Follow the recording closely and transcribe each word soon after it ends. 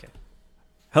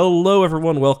Hello,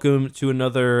 everyone. Welcome to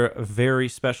another very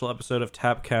special episode of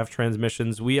Tapcaf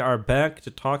Transmissions. We are back to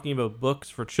talking about books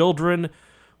for children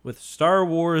with Star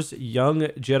Wars Young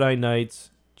Jedi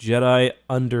Knights, Jedi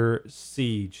Under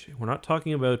Siege. We're not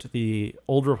talking about the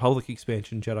Old Republic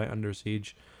expansion, Jedi Under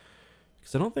Siege,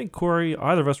 because I don't think, Corey,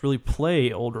 either of us really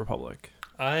play Old Republic.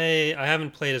 I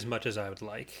haven't played as much as I would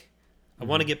like. I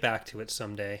want to get back to it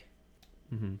someday.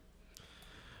 Mm-hmm.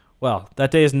 Well, that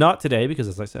day is not today because,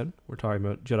 as I said, we're talking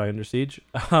about Jedi Under Siege.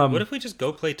 What if we just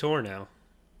go play Tor now?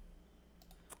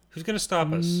 Who's going to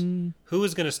stop us? Who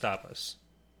is going to stop us?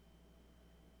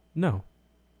 No.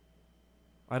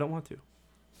 I don't want to.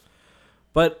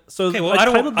 But, so... Okay, well, I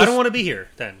don't want to be here,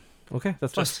 then. Okay,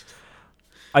 that's fine.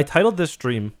 I titled this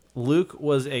stream, Luke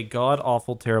was a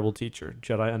god-awful terrible teacher,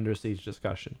 Jedi Under Siege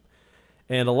discussion.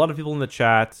 And a lot of people in the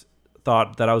chat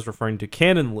thought that I was referring to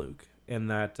canon Luke, and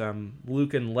that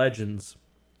Luke in Legends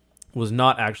was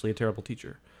not actually a terrible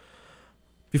teacher.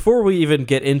 Before we even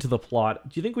get into the plot,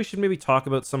 do you think we should maybe talk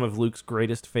about some of Luke's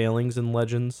greatest failings in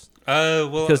Legends?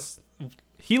 Well... Because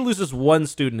he loses one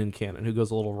student in canon who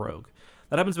goes a little rogue.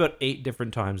 That happens about 8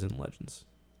 different times in Legends.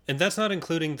 And that's not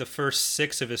including the first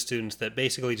 6 of his students that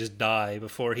basically just die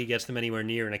before he gets them anywhere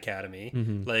near an academy.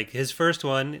 Mm-hmm. Like, his first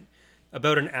one,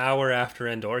 about an hour after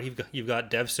Endor, you've got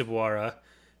Dev Sibwara,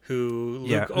 who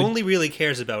Luke only really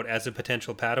cares about as a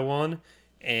potential Padawan.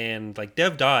 And, like,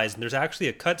 Dev dies, and there's actually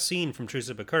a cut scene from Truce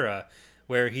of Bakura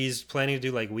where he's planning to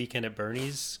do, like, Weekend at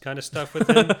Bernie's kind of stuff with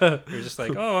him. You're just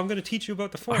like, oh, I'm going to teach you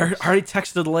about the Force. I already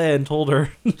texted Leia and told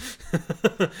her.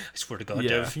 I swear to God,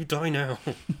 Dev, you die now.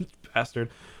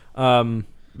 Bastard. But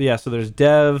yeah, so there's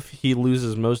Dev. He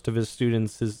loses most of his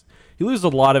students. He loses a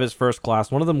lot of his first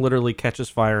class. One of them literally catches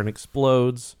fire and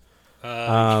explodes.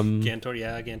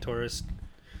 Gantoris.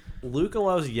 Luke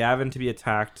allows Yavin to be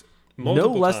attacked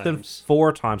Multiple no less times. than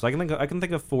 4 times. I can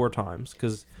think of 4 times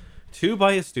because 2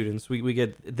 by his students. We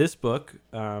get this book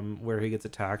where he gets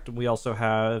attacked. We also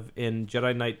have in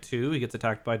Jedi Knight 2 he gets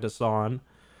attacked by Dasan.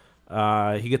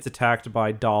 He gets attacked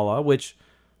by Dala, which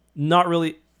not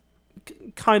really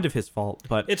kind of his fault,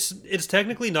 but it's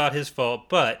technically not his fault.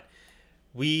 But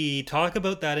we talk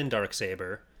about that in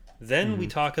Darksaber. Then we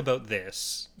talk about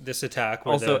this attack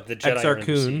where also the Jedi are in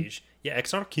siege. Yeah,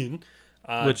 Exar Kun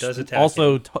which does attack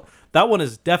also him. That one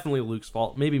is definitely Luke's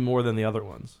fault, maybe more than the other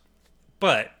ones.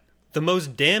 But the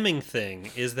most damning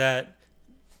thing is that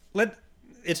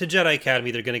it's a Jedi Academy.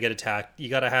 They're going to get attacked. You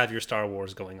got to have your Star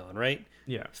Wars going on, right?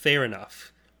 Yeah. Fair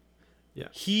enough. Yeah.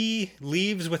 He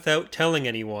leaves without telling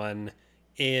anyone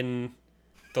in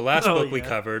the last book we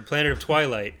covered, Planet of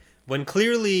Twilight, when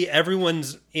clearly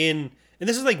everyone's in... And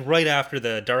this is like right after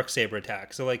the Darksaber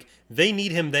attack. So like they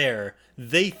need him there.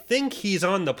 They think he's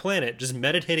on the planet just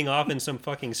meditating off in some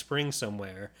fucking spring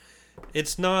somewhere.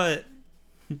 It's not...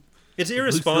 It's irresponsible.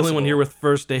 Luke's the only one here with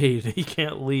first aid. He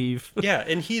can't leave. Yeah,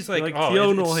 and he's like,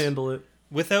 Tion will handle it.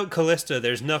 Without Callista,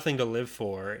 there's nothing to live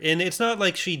for. And it's not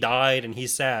like she died and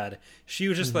he's sad. She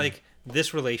was just like,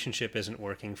 this relationship isn't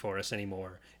working for us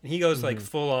anymore. And he goes like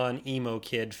full-on emo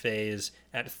kid phase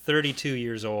at 32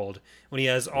 years old when he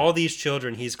has all these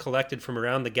children he's collected from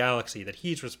around the galaxy that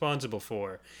he's responsible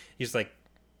for. He's like,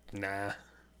 nah.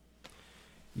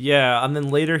 Yeah, and then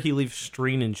later he leaves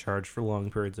Streen in charge for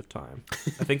long periods of time.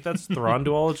 I think that's Thrawn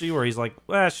duology where he's like,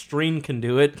 Streen can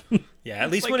do it. Yeah,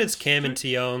 at least like when it's Cam and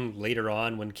Tion later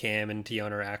on, when Cam and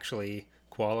Tion are actually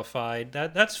qualified,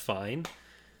 that's fine.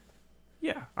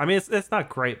 Yeah, I mean, it's not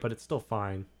great, but it's still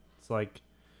fine. It's like,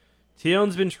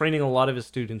 Tion's been training a lot of his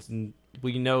students, and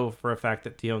we know for a fact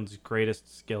that Tion's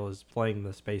greatest skill is playing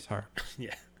the space harp.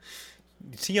 Yeah.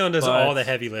 Tion does all the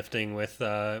heavy lifting with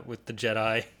the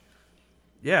Jedi.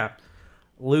 Yeah.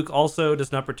 Luke also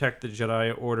does not protect the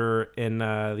Jedi Order in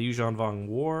the Yuuzhan Vong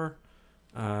War.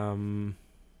 I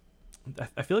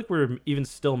feel like we're even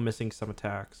still missing some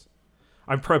attacks.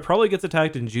 Probably gets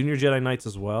attacked in Junior Jedi Knights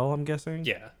as well, I'm guessing.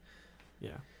 Yeah.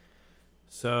 Yeah.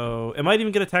 So it might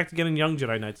even get attacked again in Young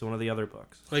Jedi Knights in one of the other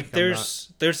books. Like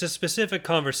there's a specific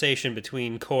conversation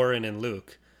between Corran and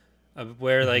Luke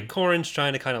where like Corran's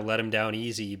trying to kind of let him down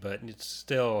easy, but it's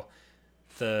still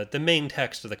the main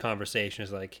text of the conversation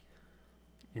is like,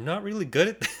 you're not really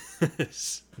good at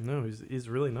this. No, he's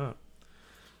really not.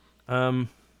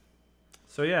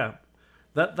 So yeah,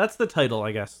 that's the title,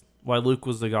 I guess. Why Luke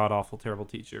was the god awful terrible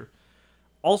teacher.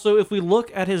 Also, if we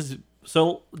look at his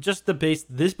just the base,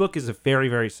 this book is very,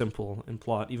 very simple in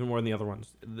plot, even more than the other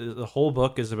ones. The whole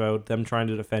book is about them trying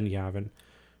to defend Yavin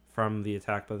from the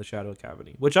attack by the Shadow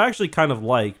Academy, which I actually kind of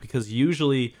like, because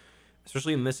usually,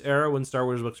 especially in this era when Star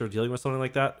Wars books are dealing with something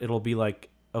like that, it'll be like,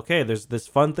 okay, there's this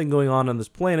fun thing going on this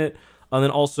planet. And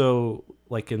then also,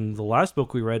 like in the last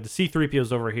book we read,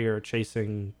 C-3PO's over here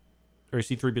chasing, or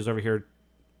C-3PO's over here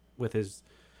with his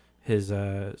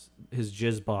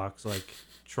jizz box, like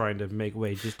trying to make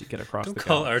way just to get across Don't the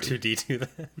call galaxy. R2D2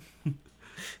 that.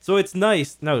 So it's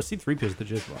nice. No, C-3PO's the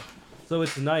jizz box. So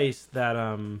it's nice that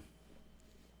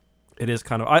it is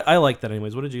kind of. I like that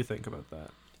anyways. What did you think about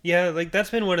that? Yeah, like that's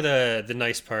been one of the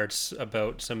nice parts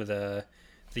about some of the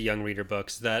young reader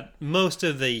books, that most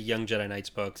of the Young Jedi Knights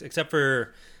books, except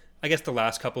for I guess the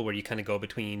last couple where you kind of go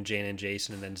between Jaina and Jacen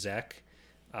and then Zek,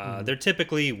 they're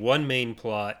typically one main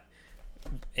plot,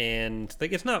 and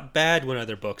like it's not bad when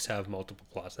other books have multiple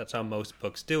plots. That's how most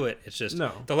books do it. It's just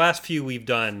No. the last few we've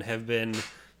done have been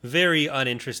very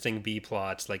uninteresting B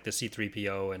plots, like the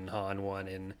C-3PO and Han one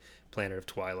in Planet of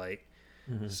Twilight.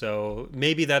 So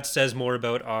maybe that says more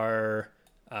about our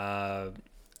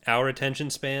attention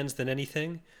spans than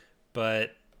anything,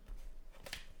 but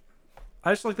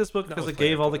I just like this book because it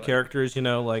gave all the characters,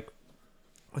 like,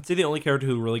 I'd say the only character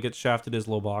who really gets shafted is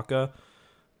Lobaka,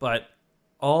 but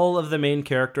all of the main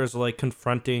characters are like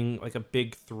confronting like a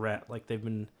big threat. Like they've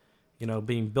been,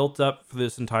 being built up for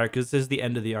this entire, because this is the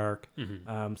end of the arc.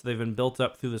 So they've been built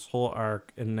up through this whole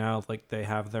arc, and now like they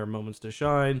have their moments to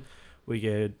shine. We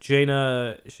get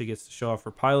Jaina; she gets to show off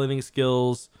her piloting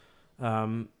skills.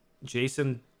 Jacen,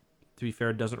 to be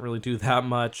fair, doesn't really do that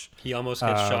much. he almost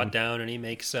gets shot down, and he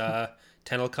makes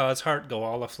Tenelka's heart go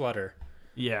all aflutter.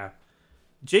 Yeah.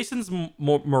 Jason's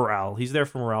morale. He's there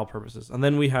for morale purposes. And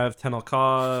then we have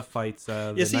Tenelka fights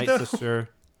the Night Sister.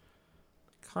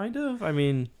 Kind of. I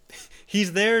mean...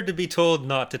 He's there to be told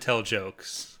not to tell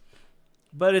jokes.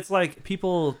 But it's like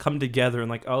people come together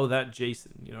and like, oh, that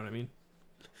Jason. You know what I mean?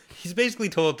 He's basically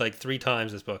told like 3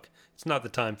 times this book, it's not the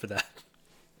time for that.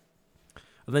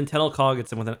 And then Tenelka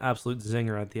gets in with an absolute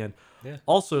zinger at the end. Yeah.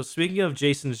 Also, speaking of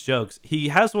Jason's jokes, he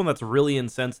has one that's really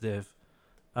insensitive.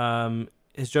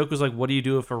 His joke was like, what do you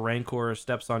do if a Rancor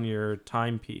steps on your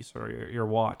timepiece or your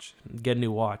watch? Get a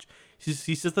new watch. He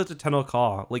says that to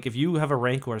Tenelka. Like, if you have a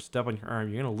Rancor step on your arm,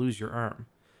 you're going to lose your arm.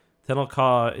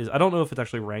 Tenelka is... I don't know if it's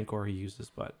actually Rancor he uses,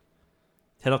 but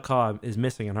Tenelka is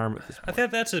missing an arm at this point. I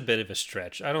think that's a bit of a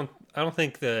stretch. I don't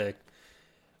think the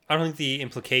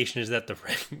implication is that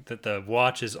the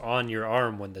watch is on your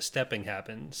arm when the stepping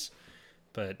happens.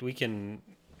 But we can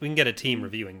get a team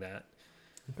reviewing that.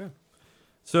 Okay.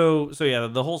 So yeah,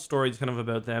 the whole story is kind of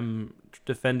about them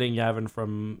defending Yavin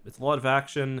from... It's a lot of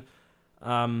action.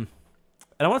 And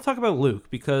I want to talk about Luke,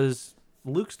 because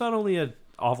Luke's not only an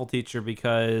awful teacher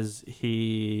because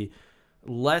he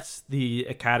lets the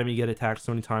academy get attacked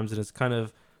so many times and is kind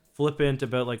of flippant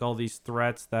about like all these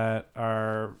threats that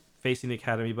are facing the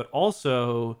academy, but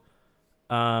also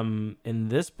in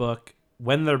this book,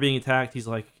 when they're being attacked, he's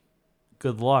like,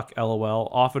 good luck, LOL,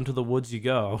 off into the woods you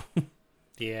go.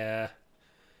 Yeah.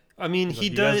 I mean,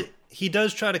 He's he like, he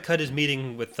does try to cut his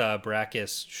meeting with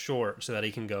Brachus short so that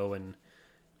he can go and,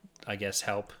 I guess,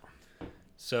 help.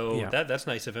 So Yeah. that's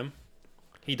nice of him.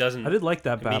 He doesn't I did like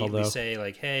that battle, immediately though. say,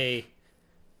 like, hey,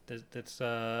 that's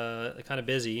kind of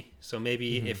busy, so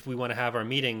maybe if we want to have our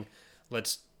meeting,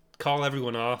 let's call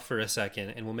everyone off for a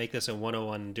second, and we'll make this a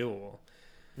 101 duel.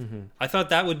 I thought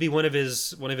that would be one of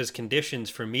his conditions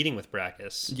for meeting with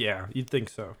Brachus. Yeah, you'd think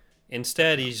so.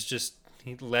 Instead, he's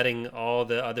letting all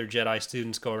the other Jedi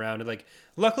students go around, and like,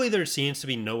 luckily there seems to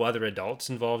be no other adults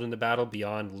involved in the battle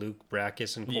beyond Luke,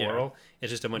 Brachus, and Coral. It's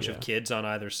just a bunch of kids on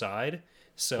either side.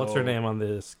 So What's her name on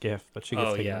the skiff? But she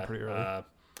gets taken out pretty early.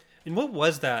 And what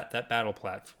was that battle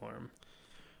platform?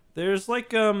 There's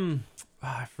like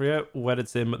I forget what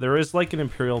it's in, but there is like an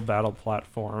Imperial battle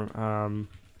platform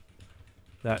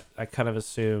that I kind of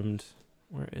assumed.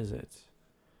 Where is it?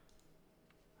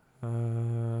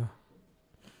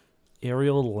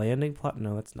 Aerial landing platform?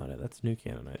 No, that's not it. That's New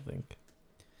Canon, I think.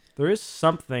 There is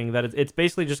something that it's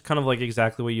basically just kind of like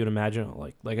exactly what you'd imagine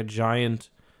it like a giant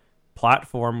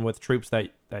platform with troops that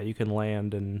you can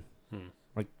land and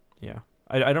like, yeah.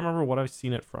 I don't remember what I've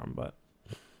seen it from, but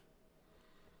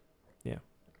yeah.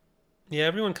 Yeah,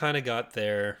 everyone kind of got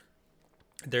their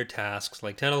tasks.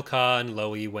 Like Tenelka and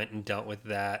Loey went and dealt with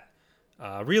that.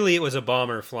 Really, it was a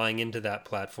bomber flying into that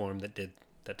platform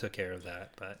that took care of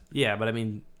that. But yeah, but I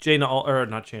mean,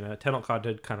 Tenelka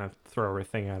did kind of throw her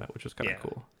thing at it, which was kind of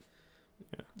cool.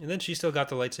 Yeah. And then she still got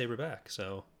the lightsaber back.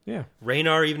 So yeah,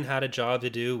 Raynar even had a job to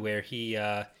do where he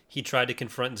tried to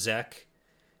confront Zek,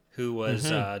 who was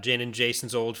Jane and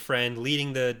Jason's old friend,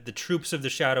 leading the troops of the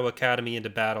Shadow Academy into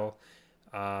battle.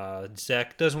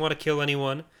 Zek doesn't want to kill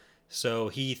anyone, so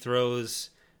he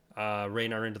throws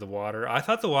Raynar into the water. I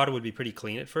thought the water would be pretty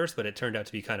clean at first, but it turned out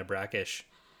to be kind of brackish.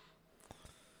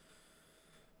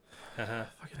 I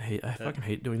fucking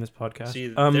hate doing this podcast. See,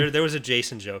 there was a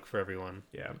Jason joke for everyone.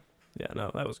 Yeah,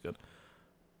 no, that was good.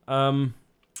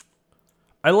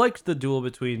 I liked the duel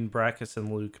between Brachus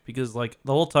and Luke because like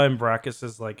the whole time Brachus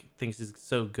is like thinks he's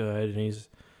so good and he's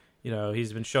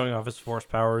been showing off his force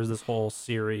powers this whole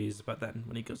series, but then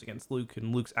when he goes against Luke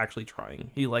and Luke's actually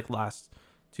trying, he like lasts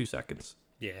 2 seconds.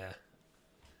 Yeah.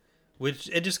 Which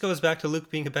it just goes back to Luke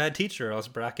being a bad teacher, or else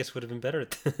Brachus would have been better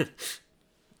at that.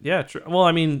 Yeah, true. Well,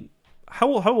 I mean,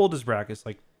 how old is Brachus?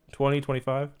 Like 20,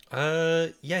 25?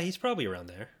 Yeah, he's probably around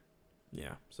there.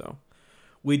 Yeah, so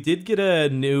we did get a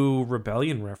new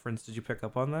Rebellion reference. Did you pick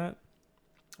up on that?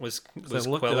 Was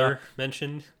Queller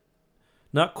mentioned?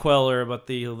 Not Queller, but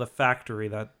the factory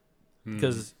that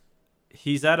because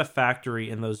he's at a factory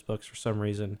in those books for some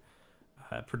reason,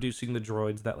 producing the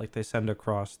droids that like they send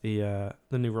across the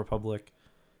New Republic,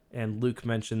 and Luke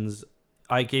mentions,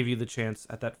 "I gave you the chance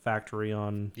at that factory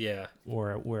on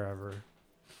or wherever."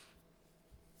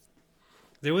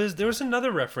 There was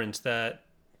another reference that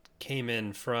came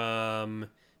in from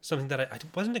something that I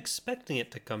wasn't expecting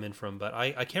it to come in from, but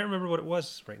I can't remember what it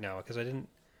was right now because I didn't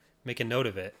make a note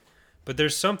of it. But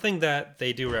there's something that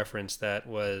they do reference that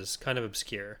was kind of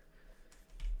obscure.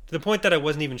 To the point that I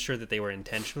wasn't even sure that they were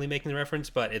intentionally making the reference,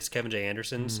 but it's Kevin J.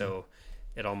 Anderson, so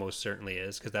it almost certainly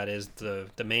is, because that is the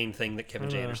main thing that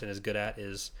Kevin J. Anderson is good at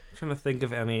is... I'm trying to think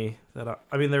of any that...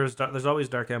 I mean, there's always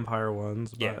Dark Empire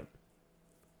ones, but... Yeah.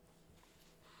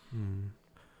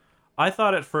 I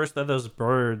thought at first that those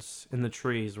birds in the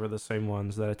trees were the same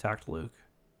ones that attacked Luke.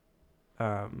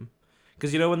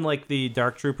 Because when like the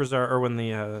Dark Troopers are, or when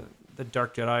the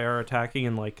Dark Jedi are attacking,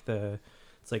 and like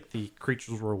it's like the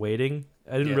creatures were waiting.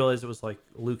 I didn't realize it was like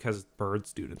Luke has bird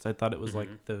students. I thought it was like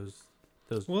those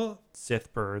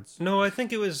Sith birds. No, I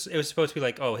think it was supposed to be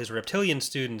like, oh, his reptilian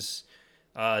students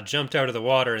jumped out of the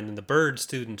water, and then the bird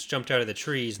students jumped out of the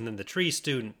trees, and then the tree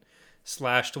student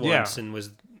slashed once and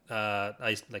was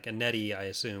like a Nettie, I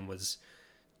assume, was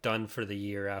done for the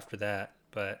year after that.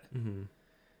 But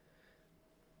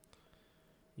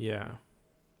yeah,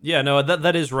 no,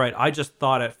 that is right. I just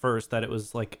thought at first that it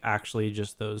was like actually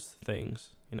just those things,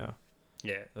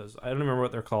 Yeah, those, I don't remember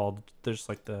what they're called. They're just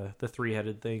like the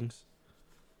 3-headed things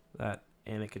that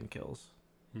Anakin kills.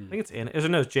 I think it's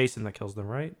it's Jason that kills them,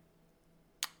 right?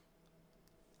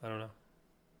 I don't know.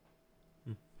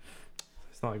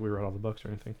 It's not like we read all the books or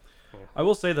anything. Cool. I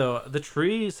will say though, the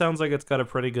tree sounds like it's got a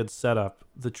pretty good setup.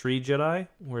 The tree Jedi,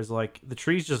 whereas like the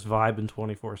trees just vibing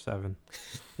 24/7.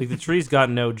 Like the tree's got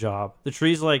no job. The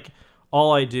tree's like,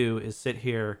 all I do is sit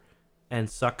here and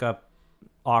suck up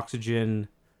oxygen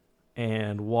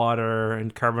and water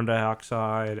and carbon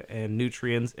dioxide and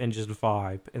nutrients and just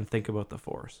vibe and think about the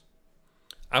Force.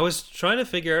 I was trying to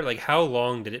figure out like how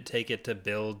long did it take it to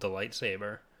build the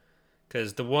lightsaber?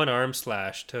 Because the one arm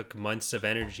slash took months of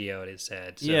energy out, it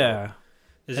said. So yeah.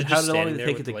 Is and it how just long did standing it there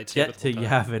take with it the to lightsaber get the to whole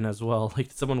time? Yavin as well? Like,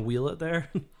 did someone wheel it there?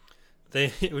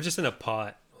 It was just in a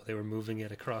pot while they were moving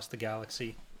it across the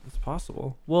galaxy. It's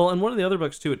possible. Well, in one of the other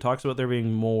books too, it talks about there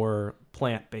being more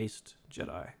plant-based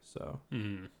Jedi. So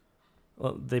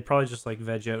well, they probably just like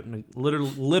veg out and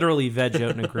literally veg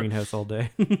out in a greenhouse all day.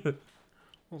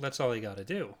 Well, that's all you got to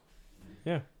do.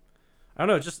 Yeah. I don't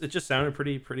know. It just sounded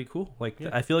pretty cool. Like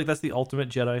I feel like that's the ultimate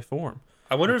Jedi form.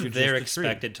 I wonder if they're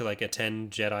expected to like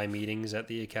attend Jedi meetings at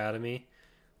the Academy.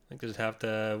 Like, just have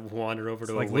to wander over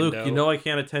to a window. Luke, I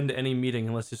can't attend to any meeting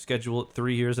unless you schedule it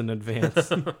 3 years in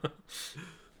advance.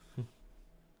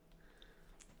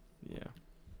 Yeah.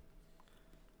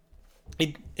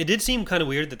 It did seem kind of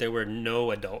weird that there were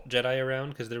no adult Jedi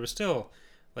around, because there was still,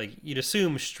 like, you'd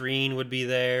assume Streen would be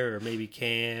there, or maybe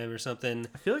Cam or something.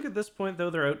 I feel like at this point, though,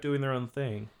 they're out doing their own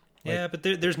thing. Yeah, but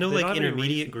there's no, like,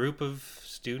 intermediate group of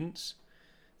students.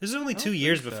 This is only 2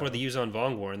 years before the Yuuzhan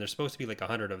Vong War, and there's supposed to be, like,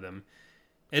 100 of them.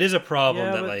 It is a problem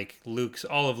that, like,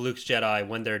 all of Luke's Jedi,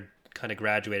 when they're kind of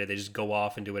graduated, they just go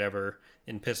off and do whatever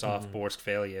and piss off Borsk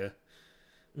Failure.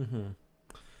 Kind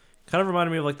of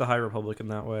reminded me of, like, the High Republic in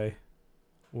that way.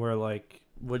 Where, like,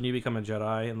 when you become a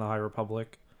Jedi in the High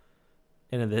Republic,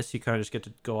 and in this, you kind of just get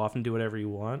to go off and do whatever you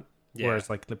want. Yeah. Whereas,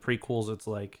 like, the prequels, it's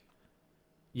like,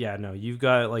 yeah, no, you've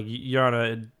got, like, you're on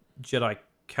a Jedi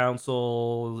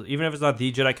Council. Even if it's not the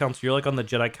Jedi Council, you're, like, on the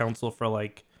Jedi Council for,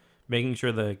 like, making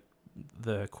sure the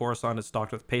Coruscant is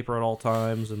stocked with paper at all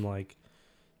times, and, like,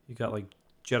 you got, like,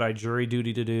 Jedi jury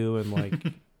duty to do, and, like,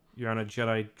 you're on a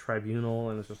Jedi tribunal,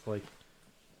 and it's just, like,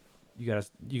 you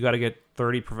gotta get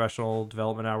 30 professional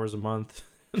development hours a month.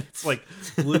 It's like,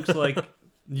 Luke's like,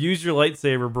 use your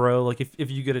lightsaber, bro, like, if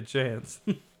you get a chance.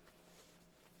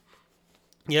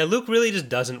 Yeah, Luke really just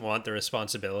doesn't want the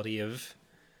responsibility of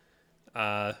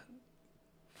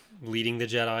leading the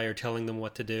Jedi or telling them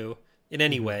what to do in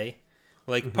any way.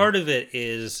 Like, part of it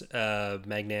is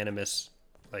magnanimous,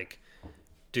 like,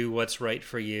 do what's right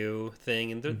for you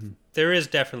thing. And there is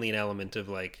definitely an element of,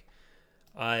 like,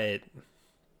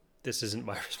 this isn't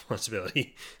my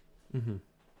responsibility.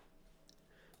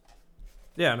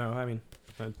 Yeah, no, I mean,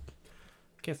 I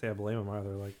can't say I blame him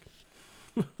either. Like,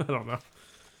 I don't know.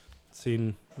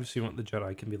 We've seen what the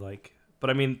Jedi can be like. But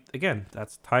I mean, again,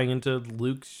 that's tying into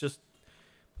Luke's just,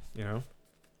 you know,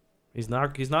 he's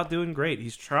not doing great.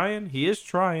 He's trying. He is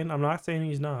trying. I'm not saying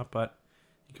he's not, but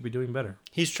he could be doing better.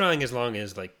 He's trying as long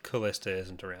as, like, Callista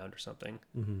isn't around or something.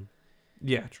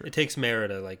 Yeah, true. It takes Mara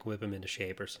to, like, whip him into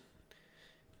shape or something.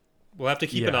 We'll have to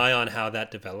keep an eye on how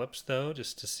that develops, though,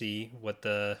 just to see what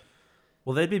the...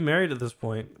 Well, they'd be married at this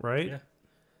point, right? Yeah.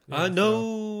 Yeah,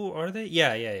 no, are they?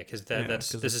 Yeah, because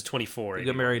this is 24. They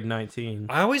got married 19.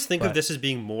 I always think of this as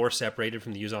being more separated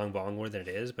from the Yuzong Vong War than it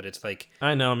is, but it's like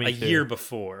I know, a year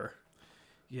before.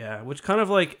 Yeah, which kind of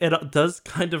like it does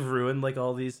kind of ruin like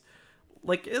all these,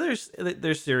 like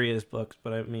there's serious books,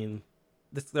 but I mean,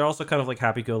 they're also kind of like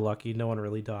happy-go-lucky. No one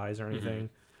really dies or anything.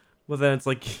 But then it's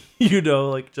like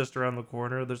like just around the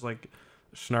corner, there's like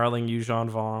snarling Yuuzhan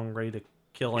Vong ready to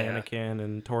kill Anakin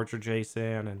and torture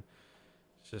Jacen, and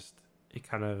just it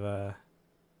kind of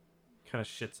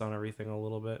shits on everything a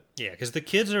little bit. Yeah, because the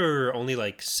kids are only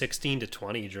like 16 to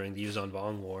 20 during the Yuzon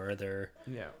Vong War. They're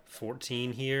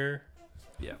 14 here.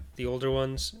 Yeah, the older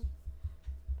ones.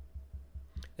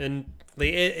 And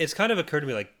it's kind of occurred to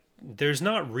me, like, there's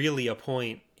not really a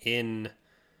point in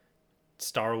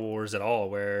Star Wars at all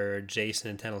where Jacen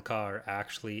and Tenel Ka are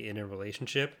actually in a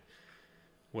relationship.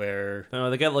 Where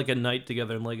they get like a night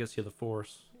together in Legacy of the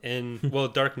Force. And well,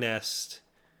 Dark Nest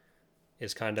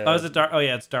is kind of... is it Dark? Oh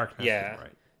yeah, it's Dark Nest. Yeah.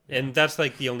 Right. And that's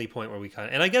like the only point where we kind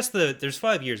of... And I guess there's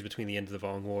 5 years between the end of the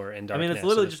Vong War and Dark Nest. I mean, it's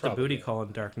literally just a booty call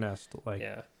in Dark Nest. Like,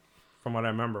 from what I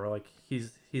remember, like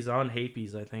he's on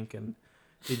Hapes, I think, and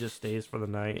he just stays for the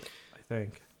night, I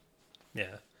think.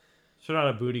 Yeah. So not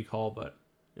a booty call, but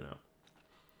you know.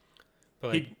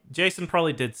 But like, Jacen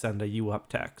probably did send a "you up"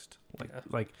 text.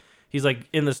 Like he's like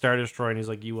in the Star Destroyer and he's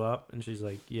like, "You up?" And she's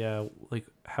like, "Yeah, like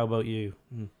how about you?"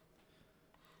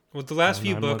 Well, the last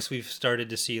few books we've started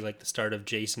to see like the start of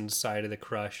Jacen's side of the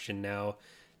crush, and now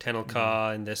Tenel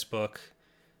Ka in this book.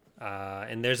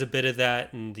 And there's a bit of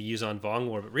that in the Yuzon Vong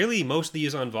War, but really most of the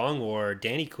Yuzon Vong War,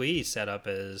 Danny Kui set up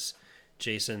as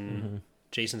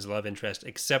Jacen's love interest,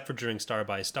 except for during Star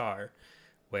by Star,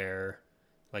 where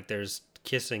like there's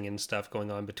kissing and stuff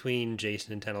going on between Jacen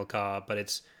and Tenel Ka,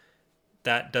 but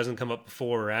that doesn't come up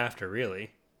before or after, really.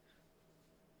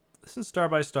 This is Star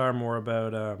by Star more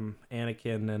about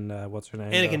Anakin and what's her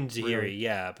name? Anakin Zahiri,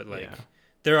 yeah, but like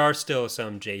there are still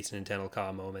some Jacen and Tenel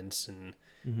Ka moments, and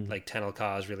like Tenel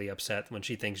Ka is really upset when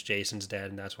she thinks Jacen's dead,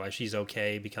 and that's why she's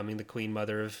okay becoming the Queen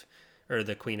Mother or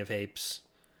the Queen of Hapes.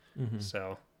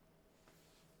 So,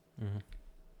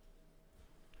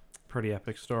 pretty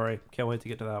epic story. Can't wait to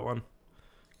get to that one.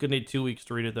 Gonna need 2 weeks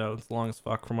to read it though. It's long as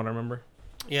fuck from what I remember.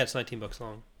 Yeah, it's 19 books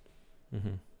long.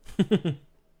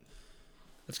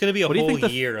 It's gonna be a whole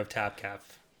year of TapCap.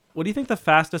 What do you think the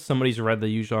fastest somebody's read the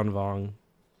Yuuzhan Vong?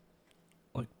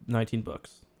 Like 19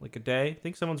 books, like a day? I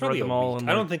think someone's Probably read them all in.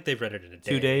 I don't think they've read it in a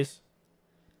day. 2 days.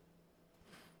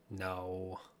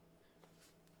 No.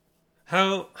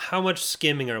 How much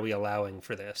skimming are we allowing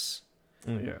for this?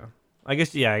 Yeah, I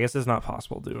guess it's not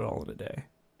possible to do it all in a day.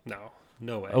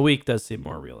 No way. A week does seem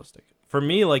more realistic. For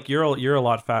me, like you're a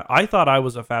lot fast. I thought I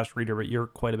was a fast reader, but you're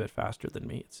quite a bit faster than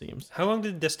me, it seems. How long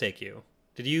did this take you?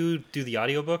 Did you do the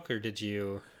audiobook or did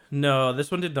you... No,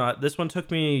 this one did not. This one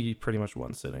took me pretty much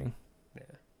one sitting. Yeah.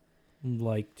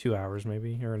 Like 2 hours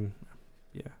maybe.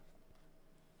 Yeah.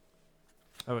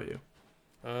 How about you?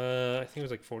 I think it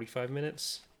was like 45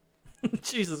 minutes.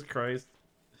 Jesus Christ.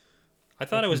 I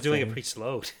thought I was doing it pretty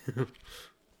slow.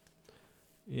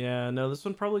 Yeah, no, this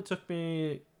one probably took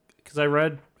me... Because I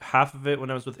read half of it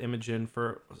when I was with Imogen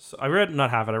I read,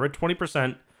 not half of it, I read 20%,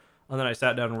 and then I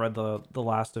sat down and read the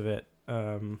last of it.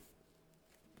 And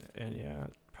yeah,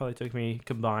 it probably took me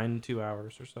combined 2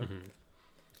 hours or so.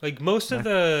 Like most of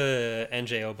the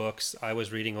NJO books I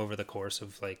was reading over the course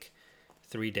of like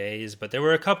 3 days, but there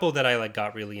were a couple that I like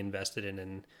got really invested in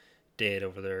and did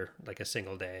over there like a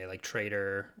single day. Like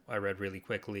Traitor, I read really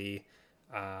quickly.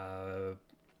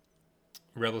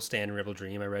 Rebel Stand and Rebel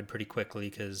Dream I read pretty quickly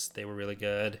because they were really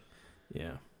good.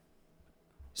 Yeah.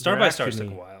 Star by Star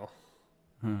took a while.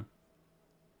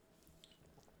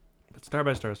 But Star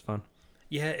by Star is fun.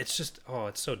 Yeah, it's just,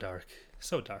 it's so dark.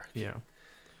 So dark. Yeah.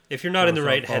 If you're not in the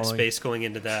right headspace going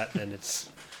into that, then it's...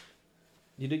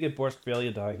 You did get Borsk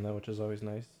Valia dying, though, which is always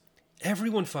nice.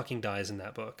 everyone fucking dies in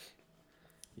that book.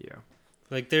 Yeah.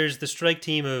 Like, there's the strike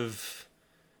team of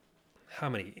how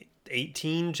many?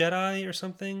 18 Jedi or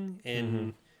something,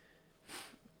 and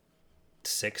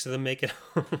 6 of them make it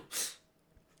home.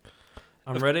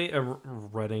 I'm reading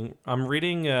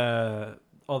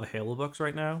all the Halo books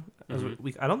right now. I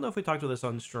don't know if we talked about this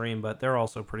on stream, but they're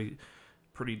also pretty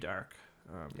dark.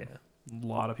 Yeah. A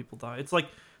lot of people die. It's like,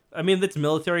 I mean, it's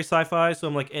military sci-fi, so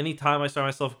I'm like, anytime I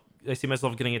see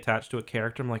myself getting attached to a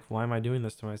character, I'm like, why am I doing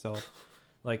this to myself?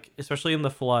 Like, especially in The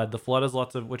Flood. The Flood has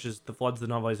The Flood's the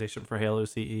novelization for Halo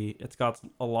CE. It's got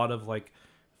a lot of, like,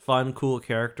 fun, cool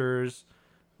characters.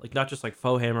 Like, not just, like,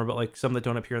 Foehammer, but, like, some that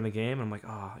don't appear in the game. I'm like,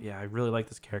 oh, yeah, I really like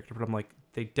this character. But I'm like,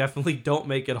 they definitely don't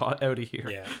make it out of here.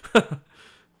 Yeah.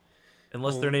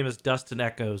 Unless their name is Dustin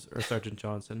Echoes or Sergeant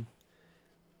Johnson.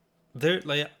 They're,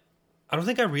 like, I don't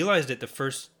think I realized it the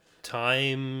first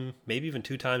time, maybe even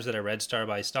 2 times that I read Star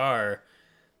by Star,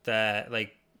 that,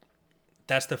 like,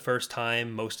 that's the first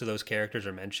time most of those characters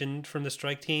are mentioned from the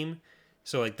strike team.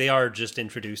 So, like, they are just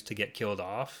introduced to get killed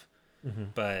off.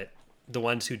 But the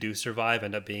ones who do survive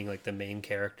end up being, like, the main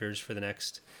characters for the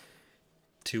next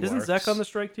 2 Isn't arcs. Zek on the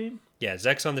strike team? Yeah,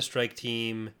 Zek's on the strike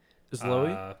team. Is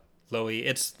Loey? Loey.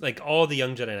 It's, like, all the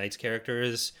Young Jedi Knights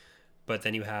characters. But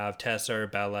then you have Tessar,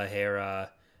 Bella,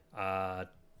 Hera,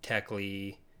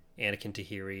 Tekli, Anakin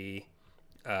Tahiri. Is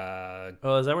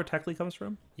that where Tekli comes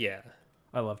from? Yeah.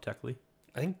 I love Tekli.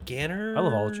 I think Ganner. I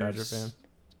love all the Charger fans.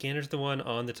 Ganner's the one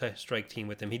on the strike team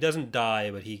with him. He doesn't die,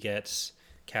 but he gets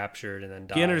captured and then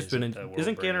dies.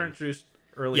 Isn't Ganner introduced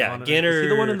early yeah, on? Ganner. Is he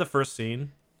the one in the first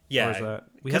scene? Yeah,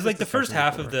 because like the first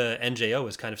half of the NJO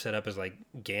is kind of set up as like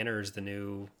Ganner's the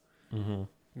new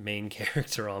main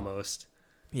character almost.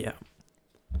 Yeah.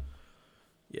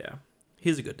 Yeah,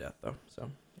 he's a good death though. So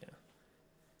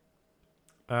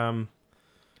yeah.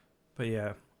 But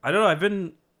yeah, I don't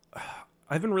know.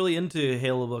 I've been really into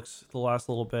Halo books the last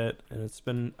little bit, and it's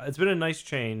been a nice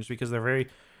change because they're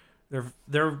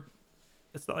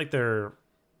it's not like they're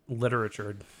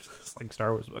literature, it's like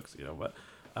Star Wars books, you know. But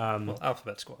well,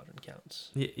 Alphabet Squadron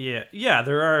counts. Yeah.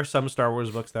 There are some Star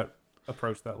Wars books that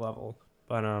approach that level,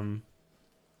 but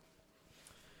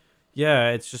yeah,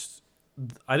 it's just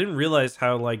I didn't realize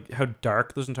how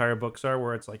dark those entire books are.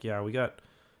 Where it's like, yeah, we got.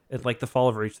 It's like the Fall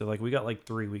of Reach. They're like, we got like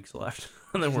 3 weeks left,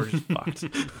 and then we're just fucked.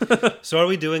 So, are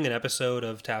we doing an episode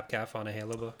of TapCaf on a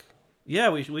Halo book? Yeah,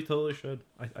 we totally should.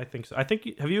 I think so.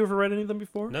 Have you ever read any of them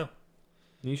before? No.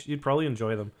 You'd probably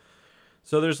enjoy them.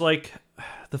 So there's like,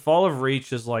 the Fall of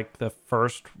Reach is like the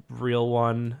first real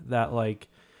one that like,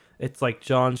 it's like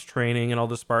John's training and all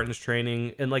the Spartans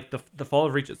training, and like the Fall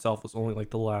of Reach itself was only like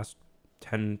the last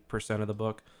 10% of the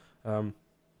book,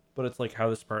 but it's like how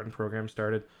the Spartan program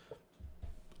started.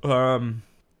 And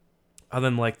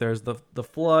then like there's the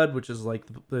Flood, which is like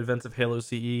the events of Halo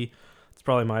CE. It's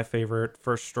probably my favorite.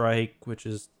 First Strike, which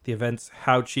is the events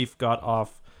how Chief got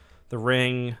off the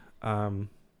ring, and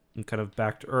kind of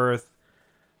back to Earth.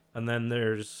 And then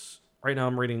there's right now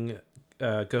I'm reading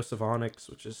Ghosts of Onyx,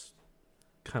 which is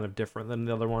kind of different than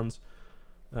the other ones.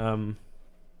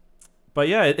 But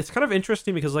yeah, it's kind of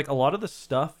interesting because like a lot of the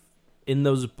stuff in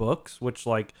those books, which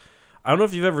like I don't know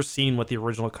if you've ever seen what the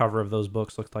original cover of those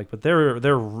books looked like, but they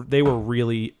were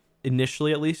really,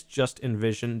 initially at least, just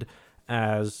envisioned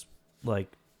as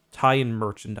like tie-in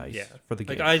merchandise for the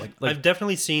game. Like I've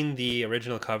definitely seen the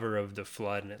original cover of the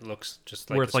Flood, and it looks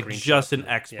just like where it's like just an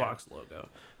Xbox logo.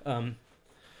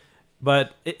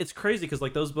 But it's crazy because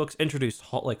like those books introduced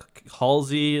like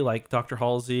Halsey, like Dr.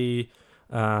 Halsey,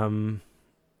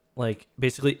 like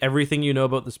basically everything you know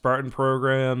about the Spartan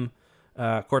program.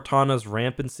 Cortana's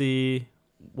rampancy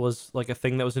was like a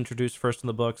thing that was introduced first in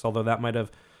the books, although that might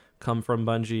have come from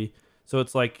Bungie. So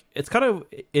it's like it's kind of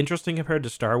interesting compared to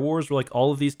Star Wars, where like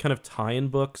all of these kind of tie-in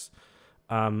books,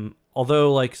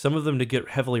 although like some of them to get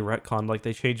heavily retconned, like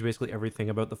they change basically everything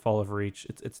about the Fall of Reach.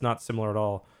 It's not similar at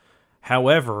all.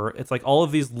 However, it's like all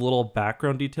of these little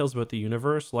background details about the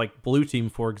universe, like Blue Team,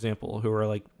 for example, who are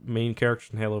like main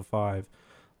characters in Halo 5,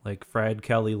 like Fred,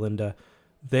 Kelly, Linda.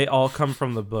 They all come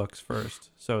from the books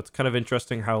first. So it's kind of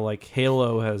interesting how like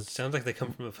Halo has... Sounds like they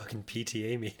come from a fucking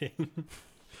PTA meeting.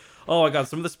 Oh my god,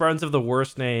 some of the Spartans have the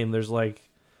worst name. There's like...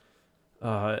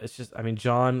 it's just, I mean,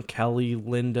 John, Kelly,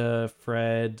 Linda,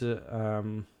 Fred,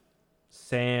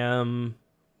 Sam...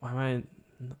 Why am I...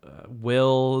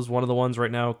 Will is one of the ones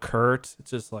right now. Kurt. It's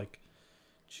just like...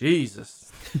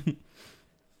 Jesus.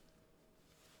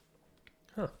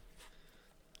 Huh.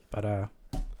 But,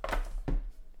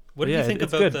 what do you think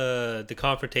about the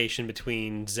confrontation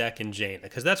between Zek and Jaina?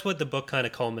 Because that's what the book kind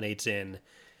of culminates in,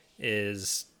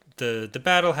 is the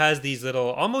battle has these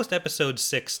little almost episode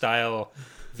 6 style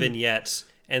vignettes,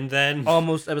 and then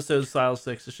Almost episode style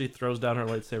 6, as she throws down her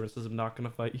lightsaber and says, "I'm not gonna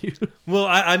fight you." well,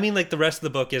 I mean, like the rest of the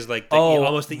book is like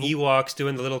almost the Ewoks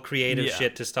doing the little creative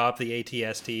shit to stop the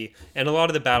ATST, and a lot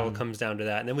of the battle comes down to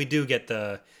that. And then we do get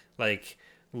the like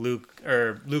Luke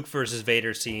versus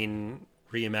Vader scene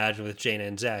reimagined with Jaina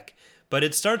and Zek, but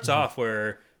it starts off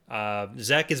where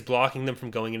Zek is blocking them from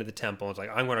going into the temple. It's like,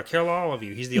 I'm going to kill all of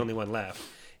you. He's the only one left,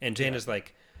 and Jaina's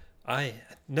like,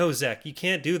 no, Zek, you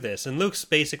can't do this. And Luke's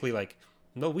basically like,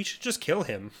 no, we should just kill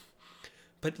him.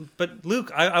 But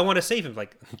Luke, I want to save him.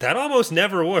 Like, that almost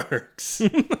never works.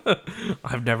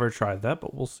 I've never tried that,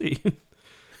 but we'll see. It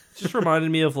just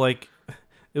reminded me of like,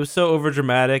 it was so over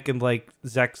dramatic, and like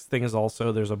Zek's thing is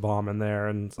also there's a bomb in there,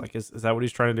 and it's like, is that what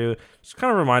he's trying to do? Just kind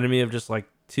of reminded me of just like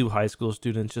 2 high school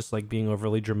students just like being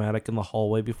overly dramatic in the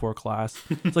hallway before class.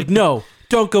 It's like, no,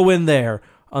 don't go in there.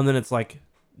 And then it's like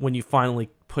when you finally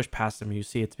push past them, you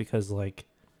see it's because like,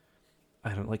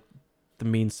 I don't like the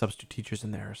mean substitute teacher's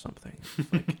in there or something.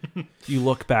 Like, you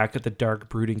look back at the dark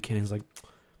brooding kid and he's like,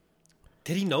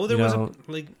 did he know there was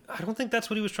like, I don't think that's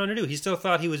what he was trying to do. He still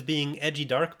thought he was being edgy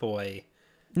dark boy.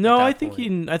 No, I think he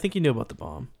knew about the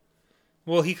bomb.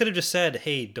 Well, he could have just said,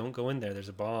 "Hey, don't go in there. There's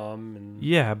a bomb." And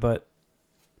yeah, but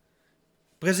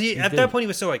because at that point he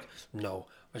was still like, "No,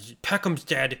 Peckham's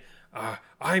dead.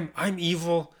 I'm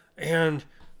evil and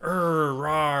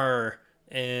rar."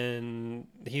 And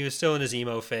he was still in his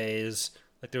emo phase.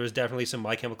 Like there was definitely some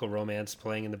My Chemical Romance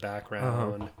playing in the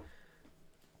background.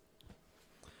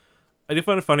 I do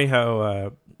find it funny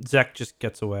how Zek just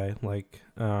gets away, like,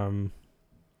 or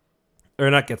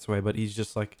not gets away, but he's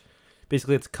just like,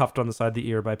 basically it's cuffed on the side of the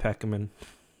ear by Peckham, and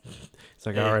it's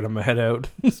like, all right, I'm gonna head out.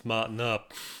 Smarten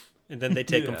up. And then they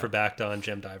take him for Bacta on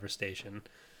Gem Diver Station.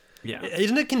 Yeah.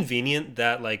 Isn't it convenient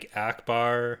that like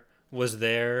Akbar was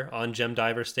there on Gem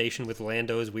Diver Station with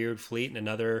Lando's weird fleet and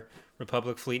another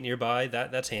Republic fleet nearby?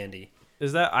 That's handy.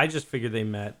 Is that, I just figured they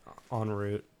met en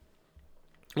route.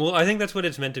 Well, I think that's what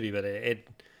it's meant to be, but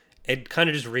it kind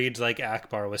of just reads like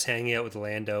Akbar was hanging out with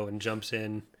Lando and jumps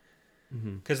in.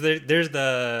 Because there's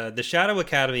the Shadow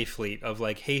Academy fleet of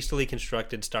like hastily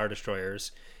constructed Star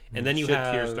Destroyers, and then you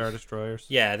have tier Star Destroyers.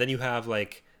 Yeah, then you have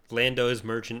like Lando's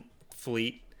merchant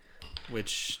fleet,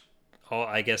 which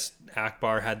I guess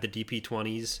Akbar had the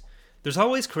DP-20s. There's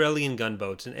always Corellian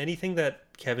gunboats, and anything that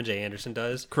Kevin J. Anderson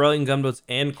does. Corellian gunboats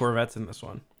and corvettes in this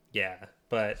one. Yeah,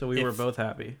 but so we were both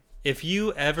happy. If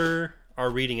you ever are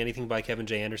reading anything by Kevin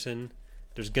J. Anderson,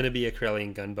 there's going to be a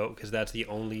Corellian gunboat because that's the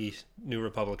only New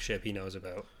Republic ship he knows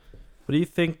about. What do you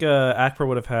think Akbar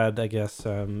would have had, I guess,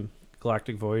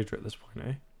 Galactic Voyager at this point,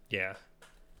 eh? Yeah.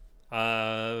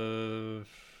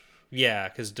 Yeah,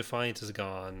 because Defiance is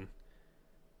gone.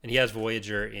 And he has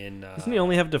Voyager in... Doesn't he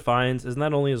only have Defiance? Isn't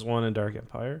that only his one in Dark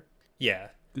Empire? Yeah.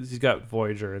 Because he's got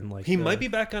Voyager and like... He might be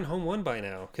back on Home One by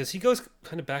now, because he goes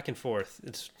kind of back and forth.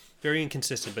 It's very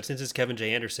inconsistent, but since it's Kevin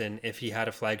J. Anderson, if he had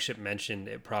a flagship mentioned,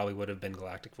 it probably would have been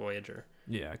Galactic Voyager.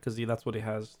 Yeah, because that's what he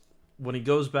has. When he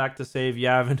goes back to save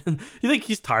Yavin, you think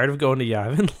he's tired of going to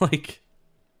Yavin? Like...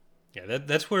 Yeah,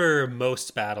 that's where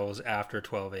most battles after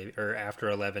 12 or after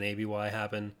 11 ABY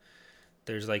happen.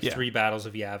 There's like 3 battles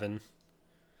of Yavin.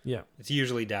 Yeah. It's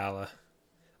usually Dala.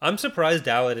 I'm surprised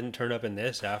Dala didn't turn up in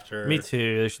this after... Me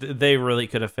too. They really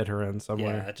could have fit her in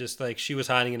somewhere. Yeah, just like she was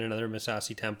hiding in another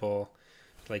Massassi temple.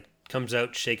 Like, comes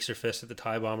out, shakes her fist at the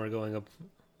TIE bomber going up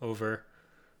over.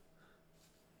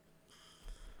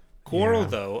 Quarrel,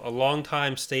 though, a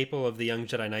longtime staple of the Young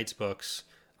Jedi Knights books,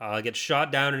 gets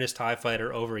shot down in his TIE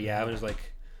fighter over Yavin. Is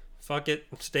like, fuck it,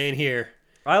 I'm staying here.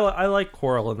 I like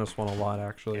Quarrel in this one a lot,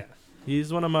 actually. Yeah.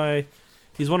 He's one of my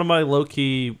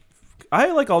low-key...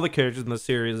 I like all the characters in the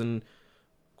series, and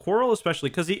Quarrel especially,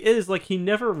 because he is, like, he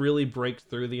never really breaks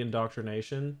through the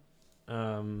indoctrination.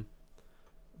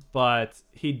 But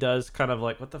he does kind of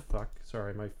like... What the fuck?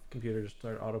 Sorry, my computer just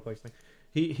started autoplay.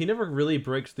 He never really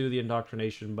breaks through the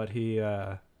indoctrination, but he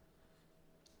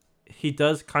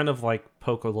does kind of, like,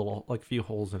 poke a little, like, few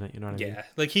holes in it, you know what I mean? Yeah,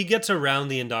 like, he gets around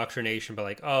the indoctrination, but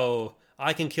like, oh,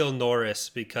 I can kill Norris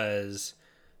because...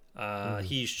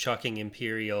 he's chucking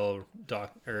Imperial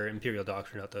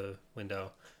doctrine out the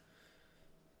window.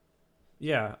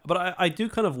 Yeah, but I do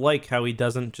kind of like how he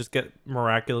doesn't just get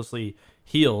miraculously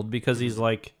healed, because he's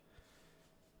like,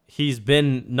 he's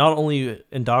been not only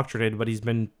indoctrinated, but he's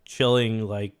been chilling,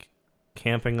 like,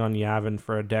 camping on Yavin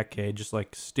for a decade, just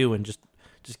like stewing, just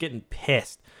getting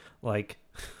pissed, like.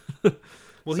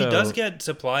 Well, he does get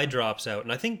supply drops out,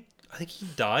 and I think he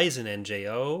dies in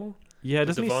NJO. Yeah,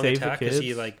 doesn't he save the kids?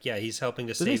 He, like, he's helping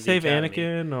to Doesn't he save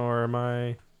Anakin, or am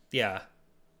I... Yeah.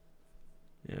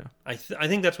 Yeah. I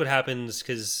think that's what happens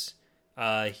because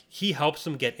he helps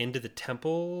them get into the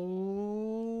temple.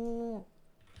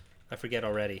 I forget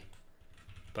already,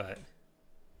 but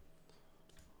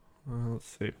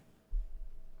Let's see.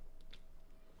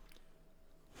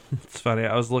 It's funny.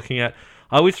 I was looking at.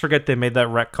 I always forget they made that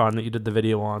retcon that you did the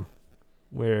video on,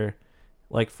 where,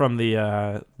 like, from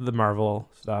the Marvel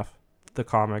stuff, the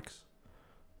comics,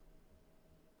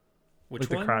 which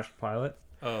like one? the crashed pilot.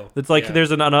 Oh, It's like yeah.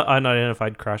 there's an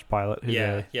unidentified crash pilot. Who's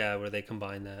Yeah, where they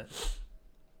combine that.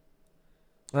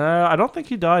 I don't think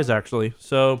he dies actually.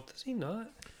 So Does he not?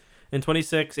 in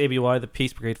 26, ABY, the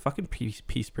Peace Brigade, fucking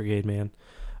Peace Brigade, man.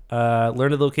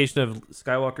 Learn the location of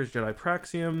Skywalker's Jedi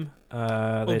Praxium.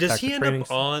 They Does attack he the end training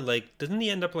up on like? Doesn't he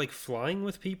end up like flying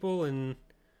with people and?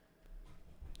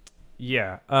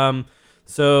 Yeah.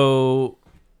 So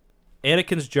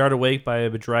Anakin's jarred awake by a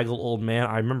bedraggled old man.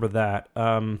 I remember that.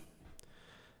 Anakin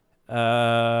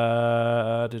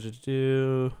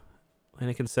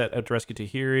set out to rescue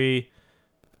Tahiri.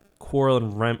 Quarrel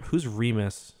and Who's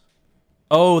Remus?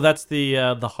 Oh, that's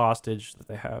the hostage that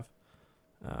they have.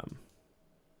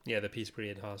 Yeah, the Peace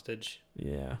Brigade hostage.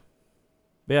 Yeah.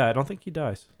 But yeah, I don't think he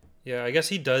dies. Yeah, I guess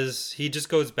he does. He just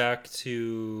goes back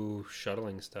to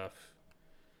shuttling stuff.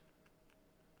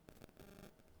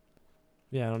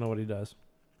 Yeah, I don't know what he does.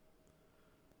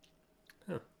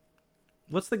 Huh.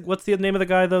 What's the name of the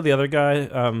guy though? The other guy,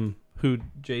 who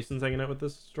Jason's hanging out with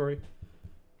this story?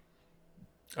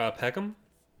 Peckham?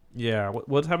 Yeah.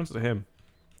 What happens to him?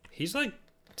 He's like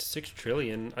 6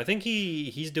 trillion. I think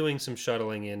he's doing some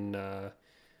shuttling in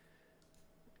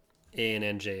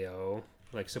NJO,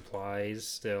 like supplies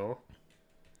still.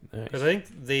 Nice. Because I think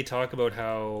they talk about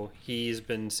how he's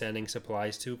been sending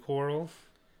supplies to Coral.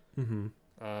 Mm-hmm.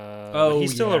 But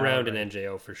he's still around right. in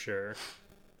NJO for sure.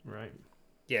 Right.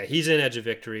 Yeah, he's in Edge of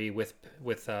Victory with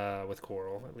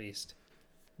Coral at least.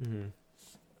 Mm-hmm.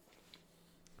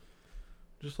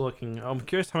 Just looking. I'm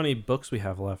curious how many books we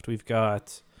have left. We've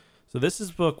got. So this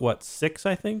is book 6,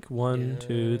 I think. 1,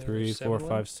 2, 3, 4, 7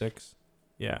 5, 6.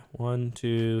 Yeah. 1,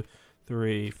 2,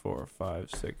 3, 4, 5,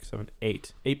 6, 7,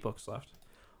 8. 8 books left.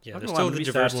 Yeah, Not there's gonna lie, still I'm the gonna be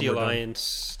sad Diversity when we're done. Alliance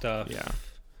stuff. Yeah.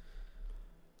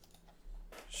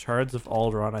 Shards of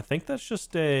Alderaan. I think that's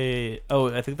just I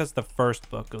think that's the first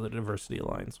book of the Diversity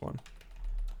Alliance one.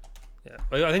 Yeah,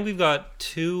 I think we've got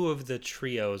 2 of the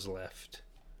trios left.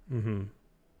 Mm-hmm.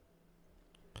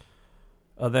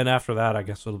 Then after that, I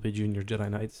guess it'll be Junior Jedi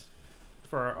Knights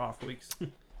for our off weeks.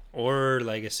 Or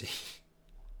Legacy.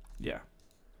 Yeah.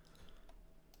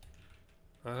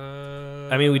 I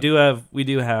I mean, we do have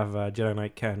Jedi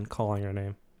Knight Ken calling our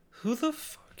name. Who the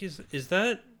fuck is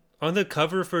that on the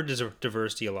cover for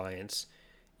Diversity Alliance?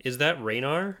 Is that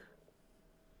Raynar?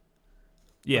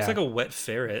 Yeah. Looks like a wet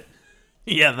ferret.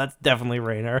 Yeah, that's definitely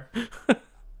Raynar.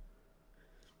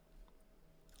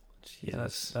 Yeah,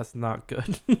 Jesus. that's not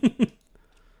good.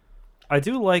 I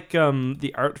do like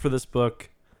the art for this book,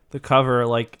 the cover,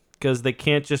 like, because they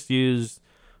can't just use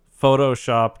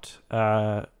photoshopped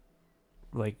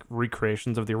like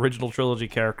recreations of the original trilogy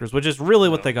characters, which is really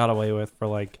what they got away with for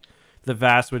like the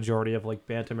vast majority of like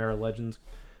Bantam era Legends.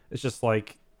 It's just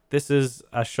like this is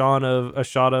a shot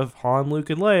of Han, Luke,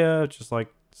 and Leia, just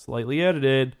like slightly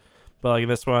edited. But like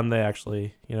this one, they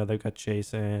actually, they've got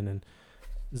Jason and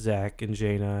Zach and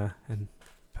Jaina and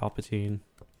Palpatine.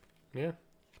 Yeah.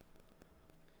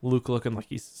 Luke looking like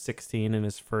he's 16 in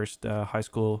his first high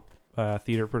school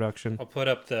theater production. I'll put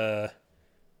up the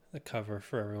cover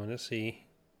for everyone to see.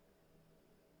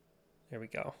 There we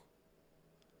go.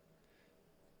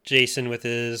 Jason with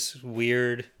his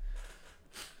weird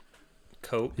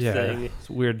coat thing. It's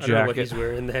a weird I don't know what jacket. he's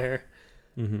wearing there.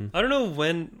 Mm-hmm. I don't know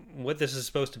what this is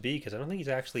supposed to be because I don't think he's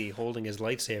actually holding his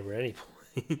lightsaber at any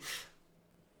point.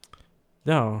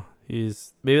 No,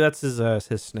 maybe that's his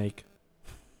snake.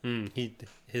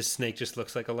 His snake just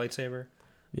looks like a lightsaber.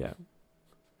 Yeah.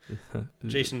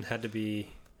 Jason had to be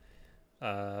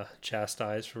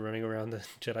chastised for running around the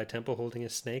Jedi Temple holding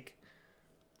his snake.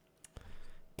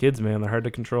 Kids, man, they're hard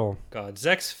to control. God,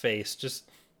 Zek's face just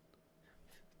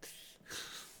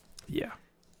Yeah.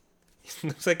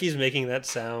 looks like he's making that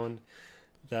sound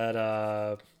that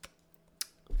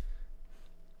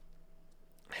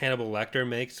Hannibal Lecter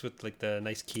makes with like the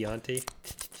nice Chianti.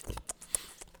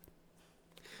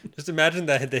 Just imagine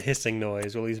the hissing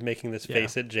noise while he's making this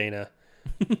face at Jaina.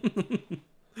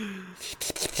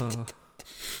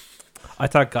 I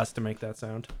taught Gus to make that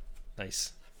sound.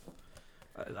 Nice.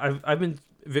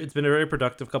 It's been a very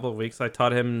productive couple of weeks. I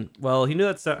taught him, well, he knew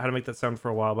how to make that sound for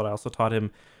a while, but I also taught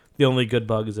him the only good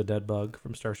bug is a dead bug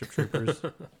from Starship Troopers.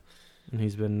 And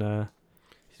he's been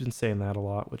saying that a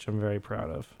lot, which I'm very proud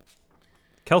of.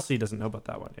 Kelsey doesn't know about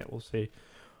that one yet. We'll see.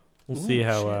 We'll see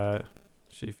how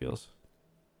she feels.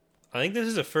 I think this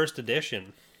is a first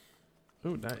edition.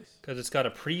 Oh, nice. Because it's got a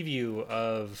preview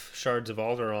of Shards of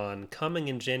Alderaan coming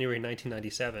in January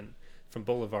 1997 from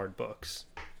Boulevard Books.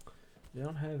 I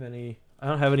don't have any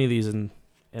of these in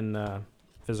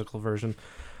physical version.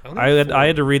 I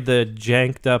had to read the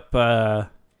janked up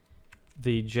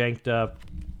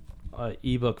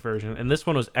ebook version, and this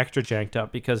one was extra janked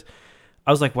up because I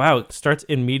was like, wow, it starts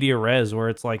in media res where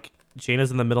it's like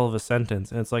Jaina's in the middle of a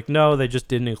sentence, and it's like, no, they just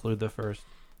didn't include the first.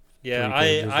 Yeah,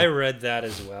 I read that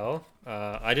as well.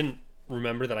 I didn't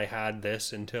remember that I had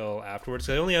this until afterwards.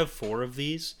 I only have 4 of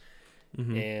these,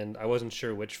 and I wasn't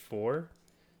sure which 4.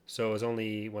 So it was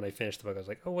only when I finished the book I was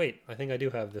like, oh wait, I think I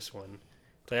do have this one.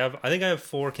 So I think I have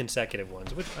 4 consecutive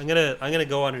ones. Which I'm gonna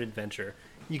go on an adventure.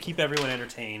 You keep everyone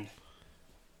entertained.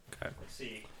 Okay. Let's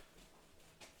see.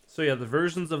 So yeah, the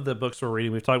versions of the books we're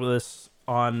reading, we've talked about this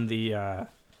on the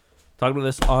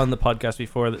podcast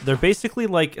before. They're basically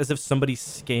like as if somebody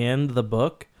scanned the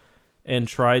book and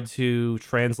tried to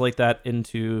translate that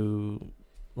into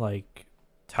like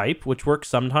type, which works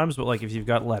sometimes, but like if you've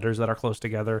got letters that are close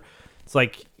together, it's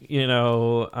like, you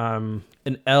know,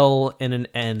 an L and an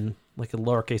N, like a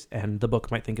lowercase n, the book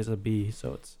might think is a B,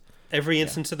 so it's every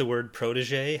instance of the word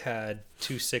protege had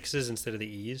 2 6s instead of the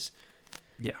E's.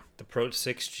 Yeah. The Prot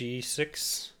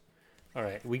 6G6. All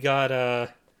right, we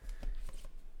got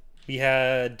we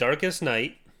had Darkest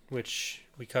Night, which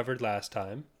we covered last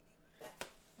time.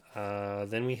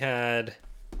 Then we had,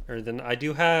 I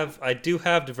do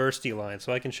have Diversity Line,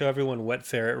 so I can show everyone Wet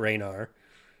Ferret Raynar.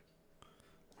 Oh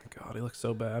my God, he looks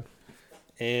so bad.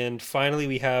 And finally,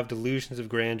 we have Delusions of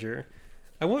Grandeur.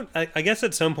 I guess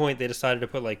at some point they decided to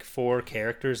put like 4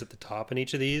 characters at the top in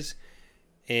each of these,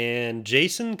 and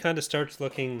Jason kind of starts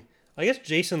looking. I guess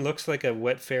Jason looks like a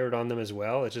wet ferret on them as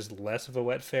well. It's just less of a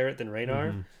wet ferret than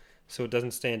Raynar, so it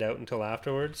doesn't stand out until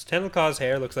afterwards. Tenelka's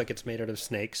hair looks like it's made out of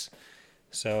snakes,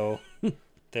 so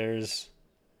this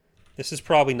is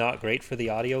probably not great for the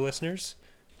audio listeners,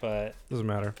 but doesn't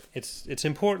matter. It's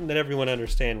important that everyone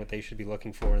understand what they should be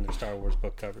looking for in their Star Wars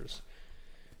book covers.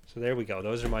 So there we go.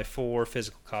 Those are my 4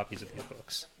 physical copies of these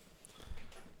books.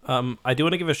 I do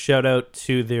want to give a shout out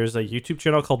to, there's a YouTube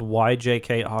channel called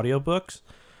YJK Audiobooks,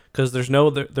 because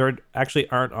there actually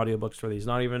aren't audiobooks for these,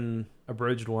 not even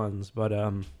abridged ones, but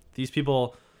these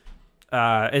people,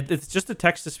 it's just a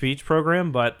text-to-speech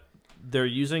program, but they're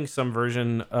using some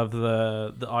version of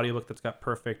the audiobook that's got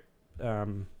perfect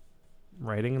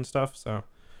writing and stuff, so,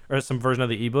 or some version of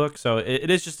the ebook, so it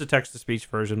is just a text-to-speech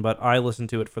version, but I listened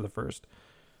to it for the first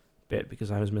bit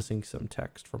because I was missing some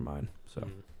text from mine, so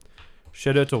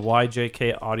shout out to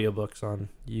YJK Audiobooks on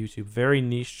YouTube. Very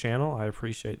niche channel. I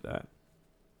appreciate that.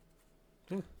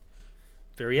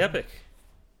 Very epic.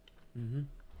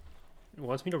 It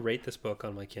wants me to rate this book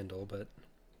on my Kindle, but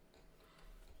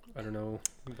I don't know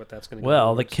what that's going to.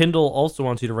 Well, the Kindle also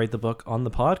wants you to rate the book on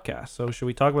the podcast. So should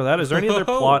we talk about that? Is there any other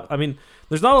plot? I mean,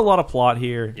 there's not a lot of plot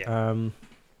here. Yeah.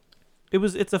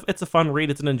 It's a fun read.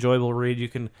 It's an enjoyable read. You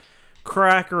can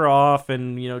crack her off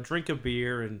and, you know, drink a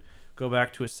beer and go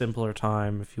back to a simpler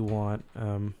time if you want.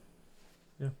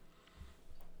 Yeah.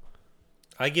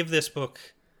 I give this book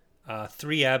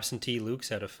 3 absentee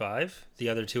Lukes out of 5. The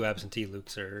other 2 absentee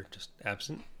Lukes are just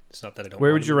absent. It's not that I don't.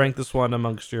 Where would you rank this one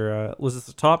amongst your? Was this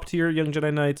the top tier Young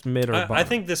Jedi Knights, mid or bottom? I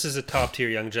think this is a top tier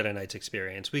Young Jedi Knights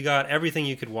experience. We got everything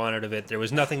you could want out of it. There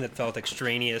was nothing that felt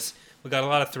extraneous. We got a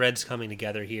lot of threads coming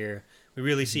together here. We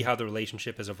really see how the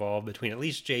relationship has evolved between at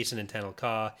least Jason and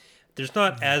Tenel-Ka. There's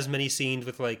not as many scenes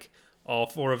with like all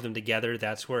 4 of them together.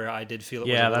 That's where I did feel it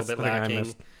was a little bit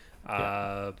lacking.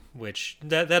 Which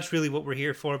that's really what we're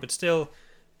here for. But still,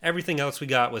 everything else we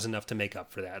got was enough to make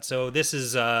up for that. So this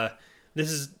is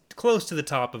close to the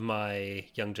top of my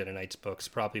Young Jedi Knights books,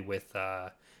 probably with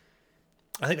I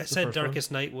think I said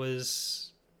Darkest Night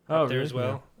was up there as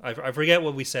well. Yeah. I forget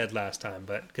what we said last time,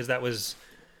 but because that was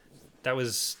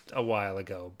a while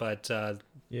ago. But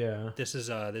this is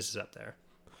up there.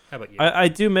 How about you? I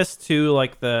do miss too,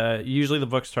 like usually the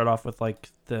books start off with like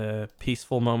the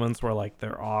peaceful moments where like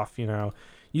they're off, you know.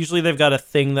 Usually they've got a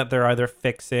thing that they're either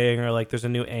fixing or like there's a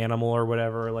new animal or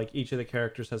whatever. Or, like each of the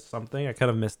characters has something. I kind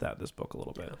of missed that this book a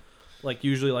little bit. Like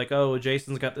usually like, oh,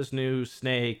 Jason's got this new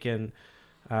snake and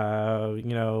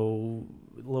you know,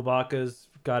 Lubaka's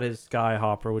got his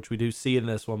Skyhopper, which we do see in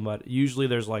this one, but usually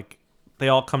there's like they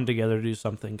all come together to do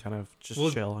something kind of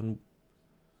just chill. And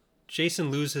Jason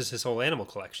loses his whole animal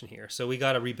collection here, so we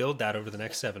got to rebuild that over the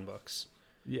next 7 books.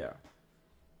 Yeah.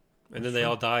 And then they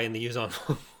all die in the Yuuzhan.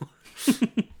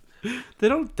 They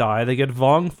don't die. They get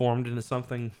Vong formed into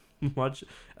something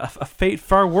a fate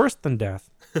far worse than death.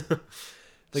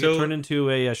 They So- get turned into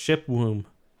a ship womb.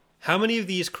 How many of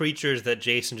these creatures that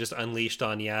Jason just unleashed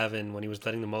on Yavin when he was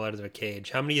letting them all out of their cage,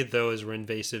 how many of those were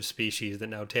invasive species that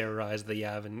now terrorize the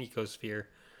Yavin ecosphere?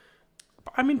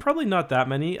 I mean, probably not that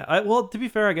many. Well, to be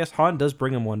fair, I guess Han does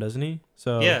bring him one, doesn't he?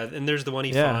 So Yeah, and there's the one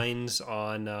he Yeah. finds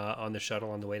on the shuttle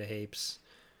on the way to Hapes.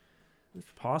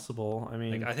 it's possible. I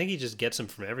mean, Like, I think he just gets them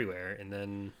from everywhere, and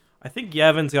then I think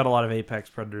Yavin's got a lot of apex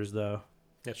predators, though.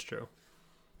 that's true.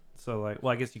 So, like,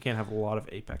 well, I guess you can't have a lot of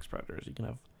apex predators. You can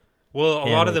have Well, a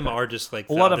Yeah, lot of them but are just like a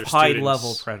the lot of other high-level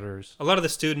students. predators. A lot of the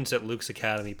students at Luke's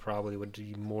Academy probably would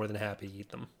be more than happy to eat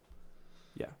them.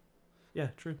 Yeah,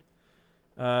 true.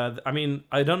 I mean,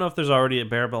 I don't know if there's already a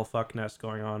Bearbell fuck nest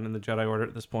going on in the Jedi Order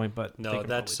at this point, but they No, can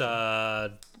that's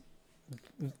probably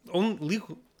only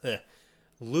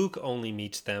Luke only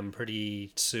meets them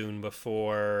pretty soon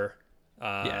before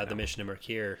the mission to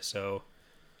Mercure. So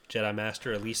Jedi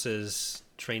Master Elisa's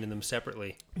training them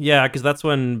separately. yeah, because that's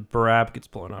when Barab gets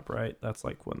blown up, right? That's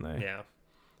like when they. Yeah.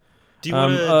 Do you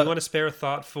Um, want to spare a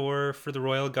thought for the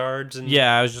Royal Guards and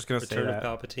Yeah, I was just gonna say Return that.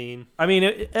 of Palpatine? I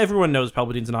mean, everyone knows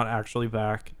Palpatine's not actually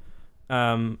back.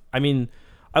 I mean,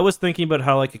 I was thinking about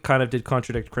how like it kind of did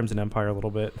contradict Crimson Empire a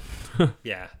little bit.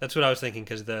 Yeah, that's what I was thinking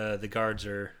because the guards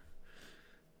are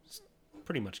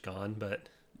pretty much gone, but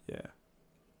Yeah.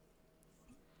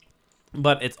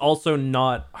 But it's also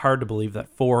not hard to believe that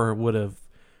four,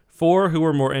 who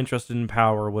were more interested in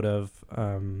power, would have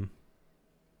kind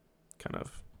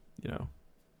of,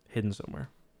 hidden somewhere.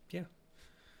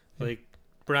 like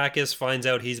Brachus finds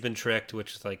out he's been tricked,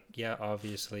 which is like, yeah,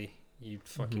 obviously, you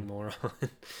fucking moron.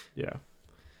 Yeah.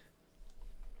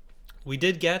 We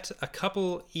did get a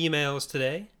couple emails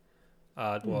today,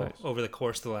 Nice. over the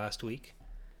course of the last week.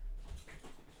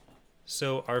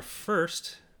 So our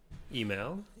first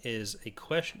email is a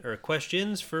question or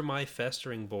questions for my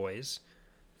festering boys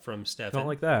from Stefan. Don't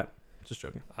like that. Just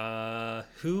joking.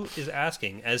 Who is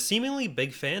asking, as seemingly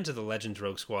big fans of the Legends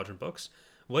Rogue Squadron books,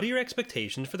 what are your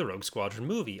expectations for the Rogue Squadron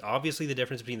movie? Obviously, the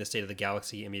difference between the State of the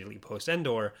Galaxy immediately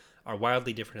post-Endor are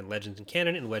wildly different in Legends and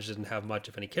canon, and Wedge doesn't have much,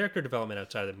 if any, character development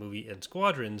outside of the movie and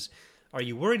Squadrons. Are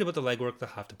you worried about the legwork they'll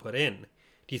have to put in?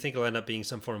 Do you think it'll end up being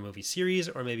some form of movie series,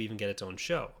 or maybe even get its own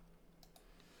show?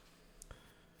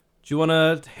 Do you want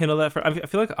to handle that for? I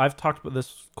feel like I've talked about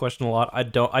this question a lot. I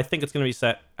think it's going to be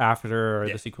set after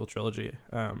Yeah. the sequel trilogy.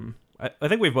 I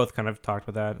think we've both kind of talked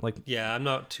about that. Like, Yeah, I'm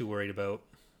not too worried about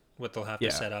what they'll have Yeah.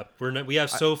 to set up. We have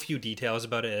so few details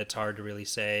about it, it's hard to really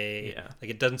say. Yeah.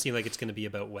 Like, it doesn't seem like it's going to be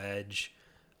about Wedge.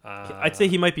 I'd say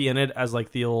he might be in it as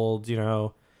like the old,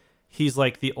 he's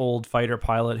like the old fighter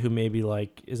pilot who maybe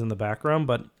like is in the background,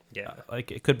 but Yeah.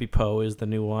 like it could be Poe is the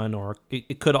new one, or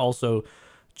it could also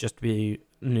just be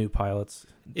new pilots.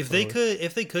 If they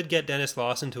could get Dennis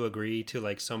Lawson to agree to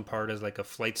like some part as like a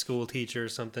flight school teacher or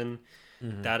something,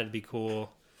 that'd be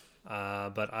cool. But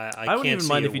I I can't wouldn't even see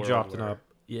mind a if he world dropped it where- up.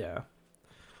 Yeah,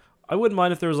 I wouldn't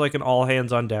mind if there was like an all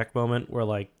hands on deck moment where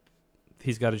like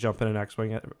he's got to jump in an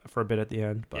X-wing for a bit at the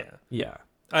end. But yeah.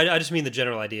 I just mean the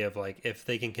general idea of like if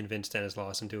they can convince Dennis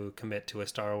Lawson to commit to a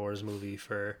Star Wars movie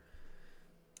for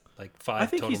like 5 I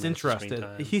think total he's minutes of screen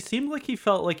interested. time. He seemed like he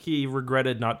felt like he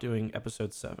regretted not doing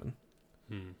episode 7.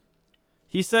 Hmm.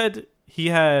 He said he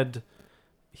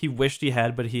wished he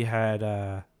had, but he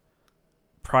had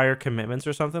prior commitments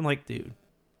or something. Like, dude,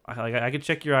 I could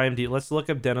check your IMDb. Let's look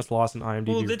up Dennis Lawson IMDb.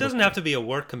 Well, it doesn't have to be a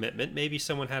work commitment. Maybe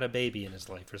someone had a baby in his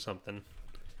life or something.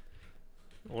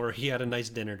 Or he had a nice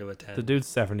dinner to attend. The dude's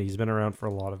 70. He's been around for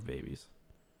a lot of babies.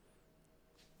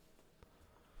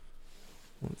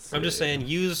 I'm just see. saying,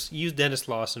 use Dennis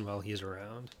Lawson while he's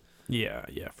around. Yeah,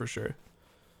 for sure.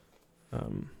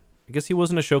 I guess he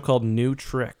was in a show called New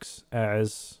Tricks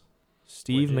as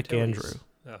Steve Where'd you tell McAndrew.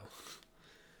 Oh.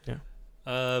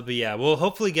 Yeah. But yeah,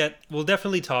 we'll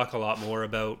definitely talk a lot more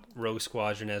about Rogue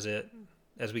Squadron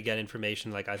as we get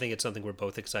information. Like, I think it's something we're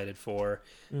both excited for,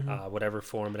 whatever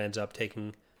form it ends up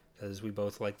taking, because we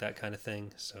both like that kind of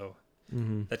thing. So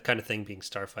that kind of thing being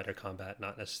starfighter combat,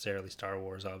 not necessarily Star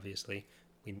Wars. Obviously,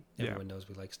 everyone knows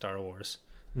we like Star Wars.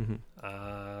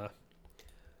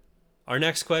 Our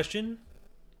next question.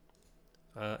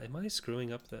 Am I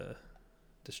screwing up the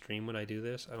stream when I do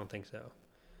this? I don't think so.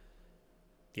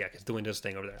 Yeah, because the window's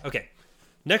staying over there. Okay.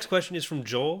 Next question is from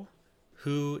Joel,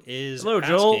 who is Hello,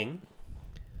 Joel.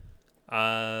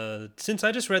 asking, since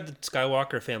I just read the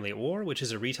Skywalker Family at War, which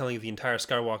is a retelling of the entire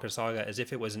Skywalker saga as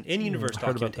if it was an in-universe heard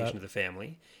about documentation that. of the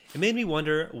family, it made me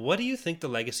wonder, what do you think the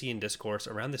legacy and discourse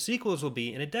around the sequels will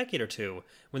be in a decade or two,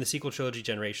 when the sequel trilogy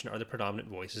generation are the predominant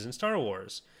voices in Star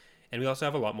Wars? And we also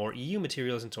have a lot more EU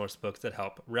materials and source books that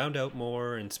help round out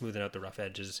more and smoothen out the rough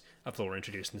edges of the lore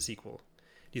introduced in the sequel.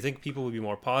 Do you think people will be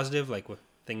more positive, like what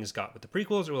things got with the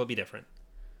prequels, or will it be different?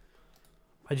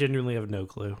 I genuinely have no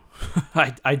clue.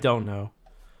 I don't know.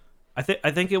 I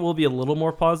think it will be a little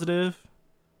more positive,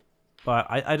 but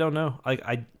I don't know.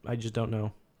 I just don't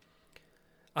know.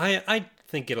 I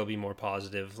think it'll be more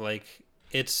positive. Like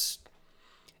it's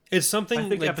something I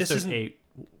think like episode this isn't 8.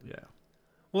 Yeah.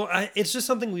 well, it's just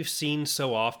something we've seen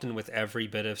so often with every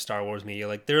bit of Star Wars media.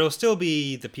 Like there'll still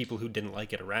be the people who didn't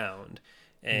like it around,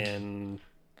 and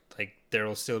like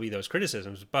there'll still be those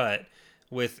criticisms. But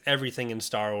with everything in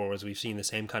Star Wars, we've seen the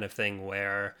same kind of thing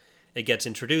where it gets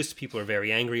introduced, people are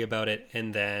very angry about it,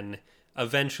 and then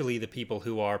eventually the people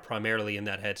who are primarily in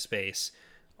that headspace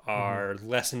are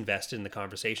less invested in the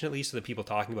conversation, at least. So the people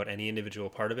talking about any individual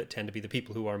part of it tend to be the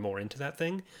people who are more into that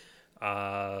thing.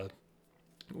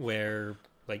 Where,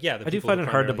 like, yeah, I do find it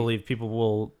hard to believe people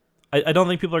will. I don't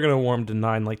think people are going to warm to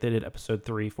 9 like they did episode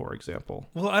 3, for example.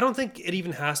 Well, I don't think it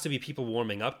even has to be people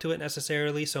warming up to it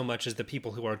necessarily, so much as the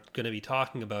people who are going to be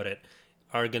talking about it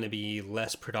are going to be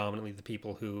less predominantly the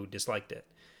people who disliked it.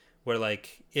 Where,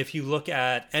 like, if you look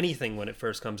at anything when it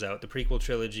first comes out, the prequel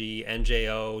trilogy,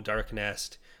 NJO, Dark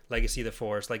Nest, Legacy of the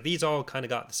Force, like, these all kind of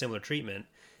got the similar treatment.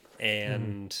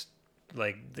 And,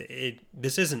 like,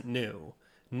 this isn't new.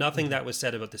 Nothing that was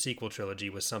said about the sequel trilogy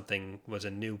was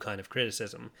a new kind of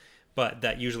criticism. But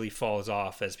that usually falls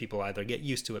off as people either get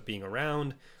used to it being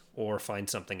around or find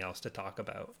something else to talk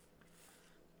about.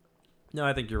 No,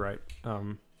 I think you're right.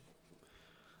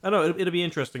 I don't know, it'll be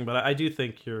interesting, but I do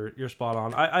think you're spot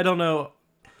on. I don't know,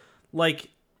 like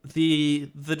the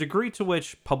degree to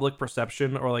which public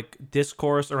perception or like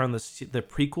discourse around the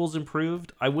prequels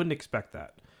improved. I wouldn't expect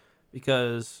that,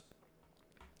 because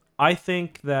I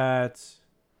think that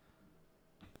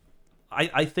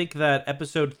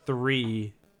episode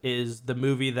 3 is the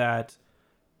movie that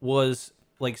was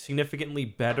like significantly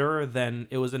better than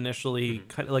it was initially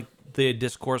kind of like the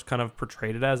discourse kind of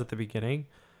portrayed it as at the beginning.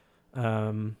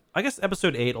 I guess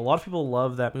episode 8, a lot of people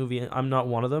love that movie. I'm not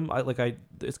one of them.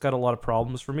 It's got a lot of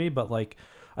problems for me, but like,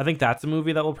 I think that's a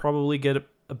movie that will probably get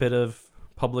a bit of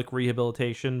public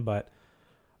rehabilitation. But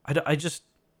I just,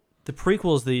 the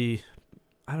prequels,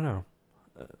 I don't know.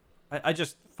 I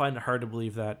just find it hard to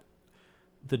believe that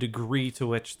the degree to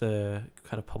which the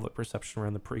kind of public perception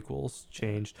around the prequels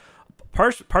changed.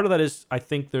 Part of that is, I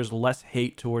think there's less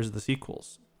hate towards the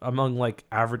sequels among like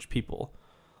average people.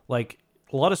 Like,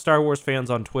 a lot of Star Wars fans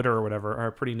on Twitter or whatever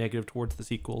are pretty negative towards the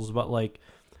sequels, but like,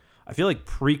 I feel like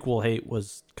prequel hate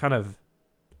was kind of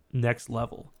next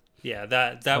level. Yeah,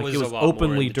 that like, was it was a lot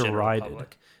openly more in the derided.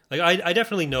 public. Like I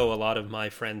definitely know a lot of my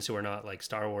friends who are not like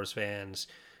Star Wars fans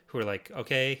who are like,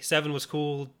 okay, 7 was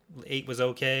cool, 8 was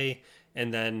okay,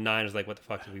 and then 9 was like, what the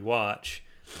fuck did we watch?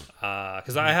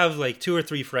 Because I have like 2 or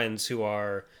 3 friends who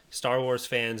are Star Wars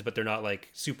fans, but they're not like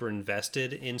super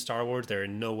invested in Star Wars. They're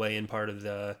in no way in part of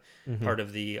the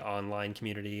online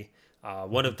community.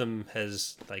 One of them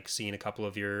has like seen a couple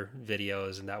of your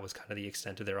videos, and that was kind of the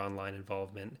extent of their online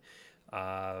involvement.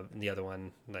 And the other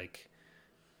one, like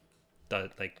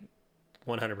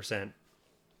 100%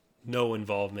 no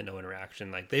involvement, no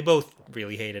interaction. Like, they both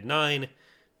really hated 9,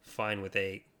 fine with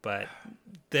 8, but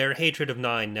their hatred of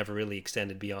 9 never really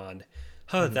extended beyond,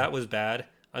 that was bad,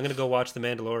 I'm gonna go watch The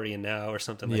Mandalorian now, or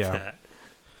something like that.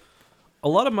 A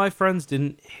lot of my friends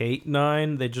didn't hate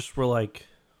 9. They just were like,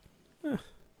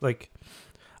 like,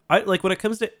 I like when it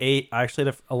comes to 8. I actually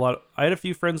had I had a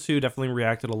few friends who definitely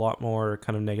reacted a lot more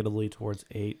kind of negatively towards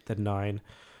 8 than 9,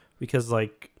 because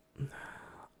like,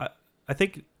 I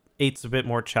think 8's a bit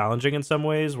more challenging in some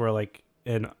ways. Where like,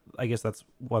 and I guess that's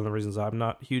one of the reasons I'm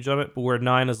not huge on it. But where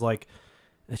 9 is like,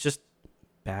 it's just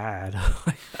bad.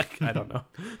 I don't know.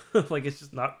 Like, it's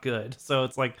just not good. So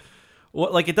it's like,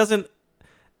 what? Like, it doesn't.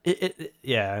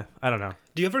 Yeah, I don't know.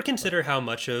 Do you ever consider how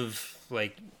much of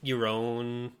like your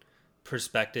own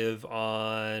perspective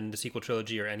on the sequel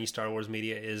trilogy or any Star Wars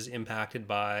media is impacted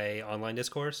by online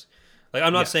discourse? Like,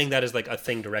 I'm not saying that as like a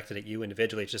thing directed at you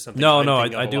individually. It's just something.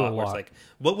 I do a lot. It's like,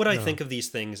 what would I think of these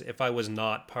things if I was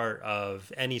not part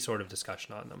of any sort of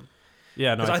discussion on them?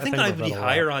 Yeah, no, I think I'd be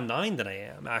higher on 9 than I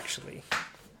am, actually.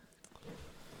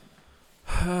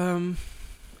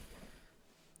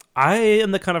 I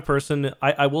am the kind of person,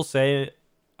 I will say,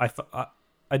 I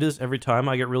do this every time.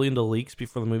 I get really into leaks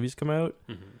before the movies come out.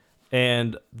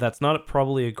 And that's not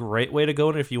probably a great way to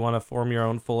go if you want to form your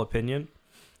own full opinion.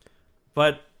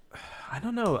 But I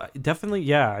don't know. Definitely,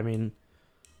 yeah. I mean,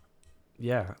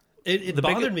 yeah. It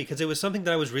bothered me because it was something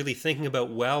that I was really thinking about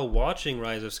while watching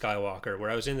Rise of Skywalker, where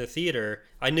I was in the theater.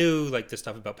 I knew like the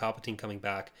stuff about Palpatine coming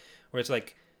back, where it's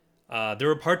like, There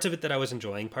were parts of it that I was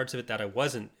enjoying, parts of it that I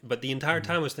wasn't. But the entire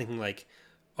time I was thinking like,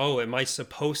 oh, am I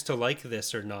supposed to like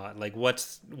this or not? Like,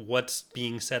 what's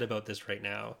being said about this right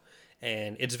now?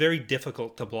 And it's very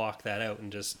difficult to block that out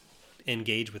and just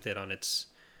engage with it on its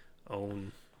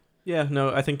own. Yeah,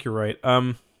 no, I think you're right.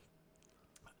 I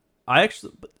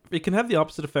actually, it can have the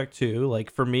opposite effect too.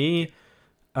 Like for me,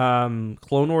 Clone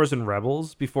Wars and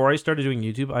Rebels, before I started doing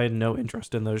YouTube, I had no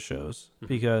interest in those shows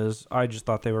because I just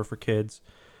thought they were for kids.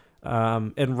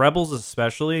 And Rebels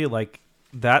especially, like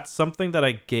that's something that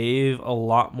I gave a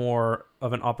lot more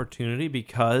of an opportunity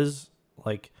because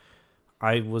like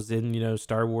I was in,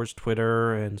 Star Wars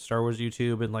Twitter and Star Wars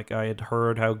YouTube, and like I had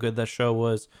heard how good that show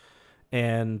was.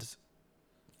 And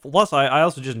plus I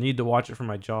also just need to watch it for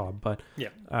my job, but yeah.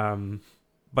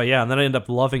 But yeah, and then I ended up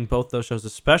loving both those shows,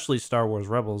 especially Star Wars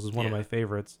Rebels is one of my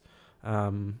favorites.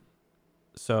 So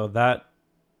that,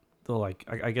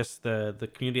 I guess the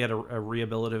community had a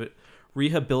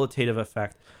rehabilitative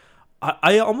effect.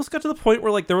 I almost got to the point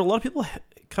where like there were a lot of people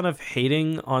kind of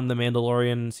hating on The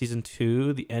Mandalorian season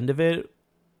 2, the end of it,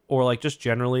 or like just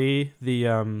generally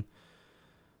the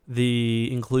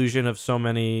inclusion of so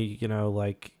many,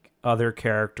 like other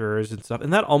characters and stuff,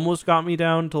 and that almost got me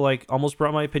down to like almost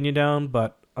brought my opinion down.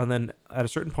 But and then at a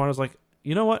certain point I was like,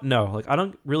 you know what, no, like I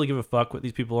don't really give a fuck what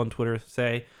these people on Twitter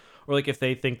say, or like if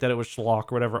they think that it was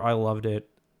schlock or whatever. I loved it.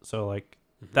 So like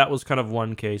that was kind of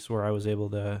one case where I was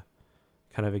able to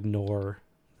kind of ignore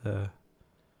the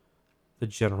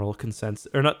general consensus,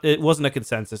 or not, it wasn't a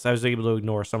consensus. I was able to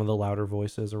ignore some of the louder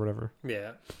voices or whatever.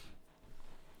 Yeah.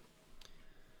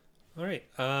 All right.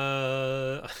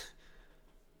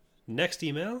 Next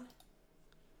email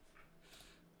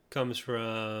comes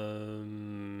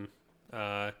from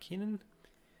Keenan,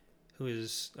 who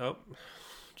is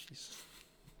jeez.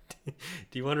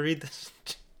 Do you want to read this?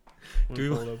 Do we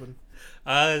want to open?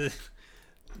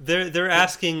 They're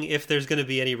asking if there's going to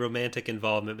be any romantic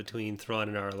involvement between Thrawn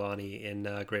and Ar'alani in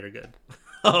Greater Good.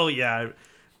 Oh yeah,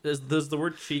 does the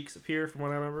word cheeks appear from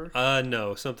what I remember?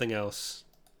 No, something else.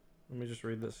 Let me just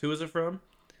read this. Who is it from?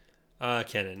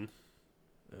 Kenan.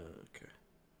 Okay.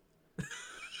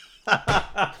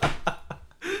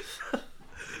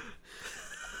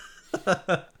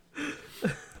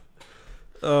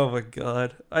 Oh my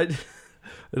god, I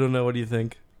don't know. What do you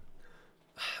think?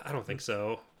 I don't think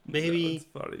so. Maybe.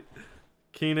 That's funny.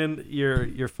 Keenan,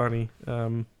 you're funny.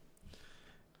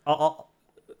 I'll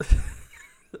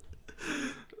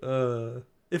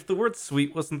if the word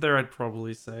sweet wasn't there, I'd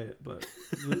probably say it, but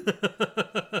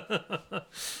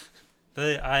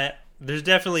there's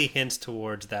definitely hints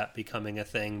towards that becoming a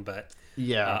thing, but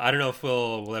yeah, I don't know if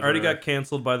we'll ever. Already got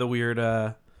canceled by the weird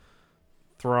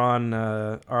Thrawn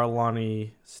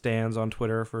Ar'alani stands on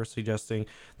Twitter for suggesting.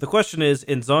 The question is,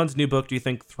 in Zahn's new book, do you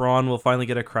think Thrawn will finally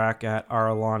get a crack at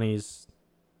Ar'alani's?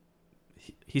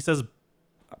 He says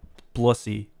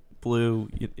blussy blue.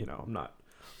 I'm not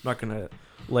gonna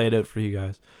lay it out for you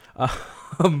guys.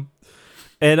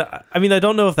 And I mean, I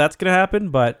don't know if that's gonna happen,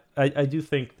 but I do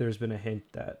think there's been a hint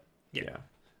that yeah.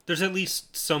 There's at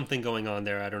least something going on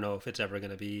there. I don't know if it's ever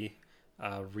gonna be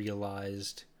a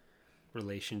realized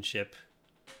relationship.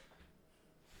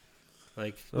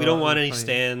 Like, so we don't want any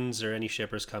stands or any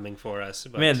shippers coming for us.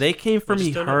 But man, they came for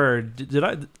me hard. Did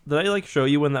I like show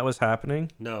you when that was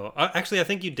happening? No, actually, I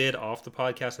think you did off the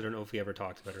podcast. I don't know if we ever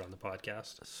talked about it on the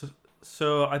podcast.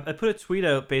 So I put a tweet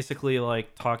out basically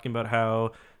like talking about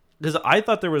how, because I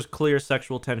thought there was clear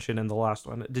sexual tension in the last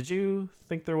one. Did you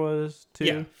think there was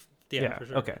too? Yeah, for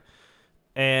sure. Okay.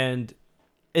 And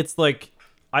it's like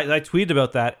I tweeted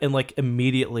about that, and like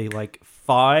immediately like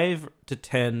 5 to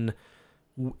 10.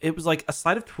 It was like a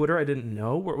side of Twitter I didn't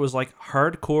know where it was like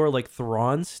hardcore like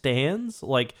Thrawn stans.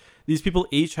 Like these people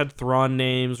each had Thrawn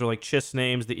names or like Chiss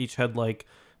names. They each had like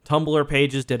Tumblr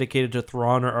pages dedicated to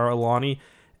Thrawn or Ar'alani,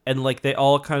 and like they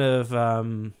all kind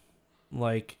of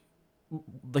like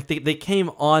they came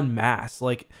en masse.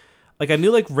 Like I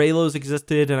knew like Reylos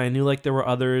existed, and I knew like there were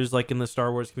others like in the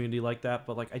Star Wars community like that,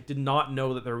 but like I did not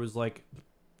know that there was like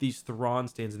these Thrawn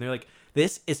stans, and they're like,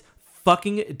 this is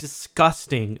fucking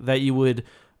disgusting that you would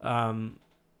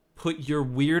put your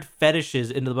weird fetishes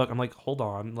into the book. I'm like, hold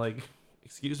on, like,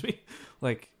 excuse me,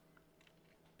 like,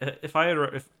 if I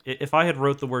had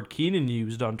wrote the word Keenan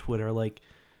used on Twitter, like,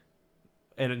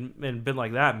 and been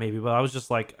like that maybe, but I was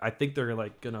just like, I think they're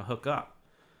like gonna hook up.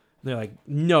 And they're like,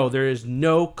 no, there is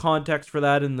no context for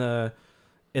that in the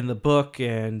book,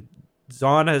 and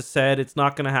Zahn has said it's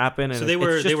not gonna happen. And so they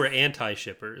were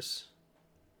anti-shippers.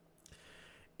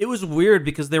 It was weird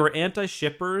because they were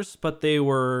anti-shippers, but they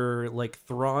were like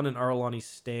Thrawn and Ar'alani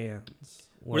stans.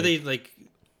 Were they like?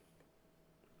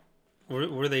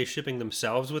 Were they shipping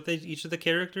themselves with each of the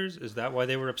characters? Is that why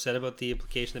they were upset about the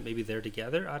implication that maybe they're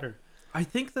together? I don't. I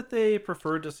think that they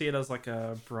preferred to see it as like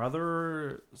a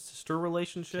brother sister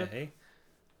relationship. Okay.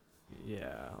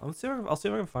 Yeah, I'll see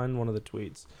if I can find one of the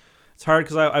tweets. It's hard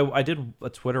because I did a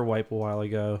Twitter wipe a while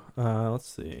ago. Let's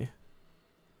see.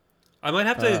 I might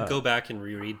have to go back and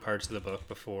reread parts of the book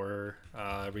before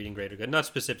reading Greater Good. Not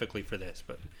specifically for this,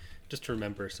 but just to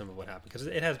remember some of what happened, because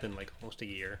it has been like almost a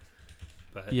year.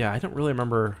 But Yeah, I don't really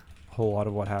remember a whole lot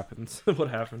of what happens. What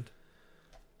happened?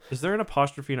 Is there an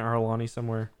apostrophe in Arlani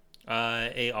somewhere?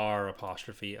 AR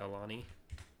apostrophe Alani.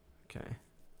 Okay.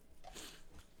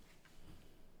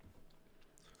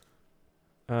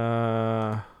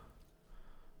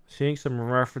 Seeing some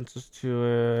references to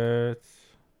it.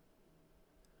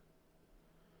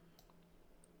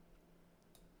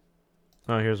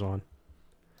 Oh, here's one.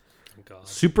 Oh, God.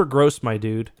 Super gross, my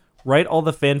dude. Write all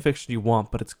the fan fiction you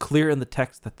want, but it's clear in the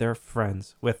text that they're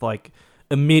friends. With like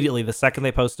immediately the second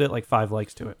they posted it, like 5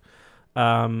 likes to it.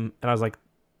 And I was like,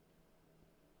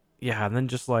 yeah. And then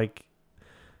just like,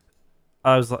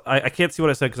 I can't see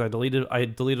what I said because I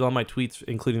deleted all my tweets,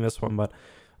 including this one. But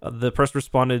the person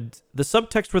responded, the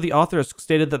subtext where the author has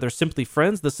stated that they're simply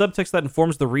friends, the subtext that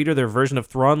informs the reader their version of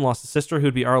Thrawn lost a sister who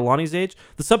would be Arlani's age,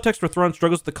 the subtext where Thrawn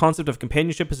struggles with the concept of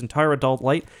companionship his entire adult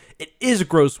life. It is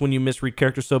gross when you misread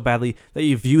characters so badly that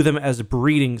you view them as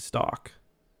breeding stock.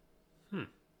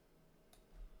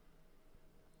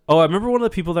 Oh, I remember one of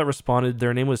the people that responded,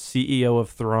 their name was CEO of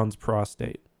Thrawn's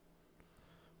prostate,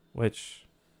 which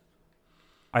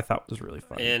I thought was really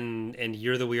funny. And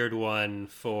you're the weird one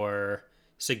for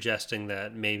suggesting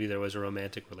that maybe there was a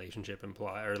romantic relationship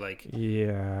implied, or like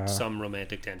some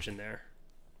romantic tension there.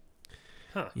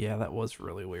 Huh. Yeah, that was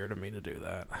really weird of me to do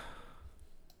that.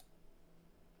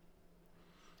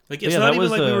 Like, it's not even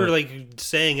like we were like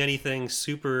saying anything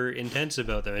super intense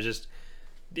about them. It's just,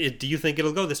 do you think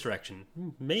it'll go this direction?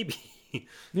 Maybe.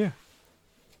 Yeah.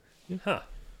 Huh.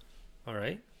 All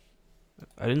right.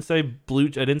 I didn't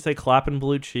say clapping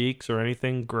blue cheeks or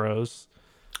anything gross.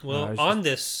 Well, on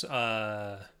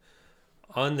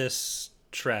this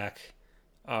track,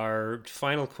 our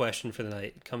final question for the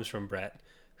night comes from Brett,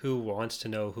 who wants to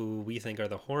know who we think are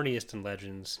the horniest in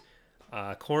Legends.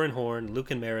 Corran Horn,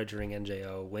 Luke and Mara during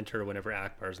NJO, Winter whenever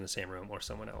Akbar's in the same room, or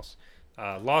someone else.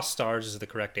 Lost Stars is the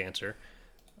correct answer.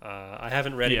 I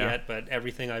haven't read it yet, but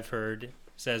everything I've heard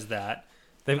says that.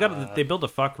 They built a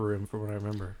fuck room, from what I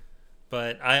remember.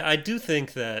 But I do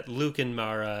think that Luke and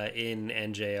Mara in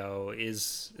NJO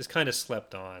is kind of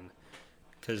slept on,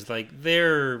 because like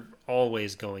they're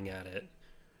always going at it.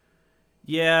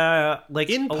 Yeah, like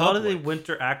in a lot of the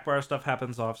Winter Akbar stuff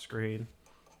happens off screen.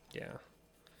 Yeah,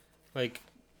 like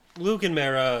Luke and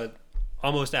Mara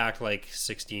almost act like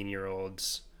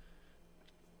 16-year-olds.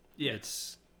 Yeah,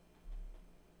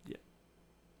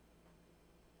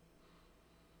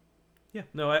 yeah.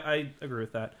 No, I agree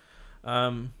with that.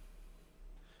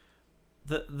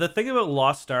 The thing about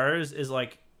Lost Stars is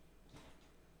like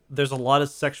there's a lot of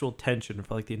sexual tension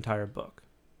for like the entire book,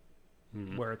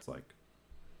 where it's like,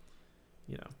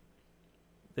 you know,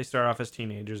 they start off as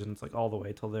teenagers and it's like all the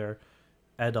way till they're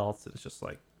adults. And it's just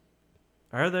like,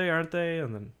 are they? Aren't they?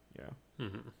 And then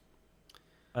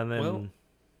and then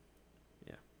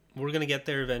we're gonna get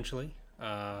there eventually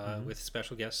with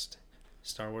special guest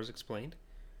Star Wars Explained.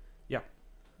 Yeah.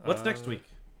 What's next week?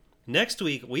 Next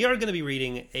week, we are going to be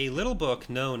reading a little book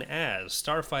known as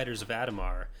Starfighters of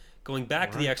Adamar, going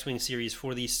back to the X-Wing series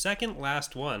for the second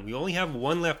last one. We only have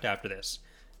one left after this.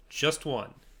 Just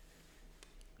one.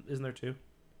 Isn't there two?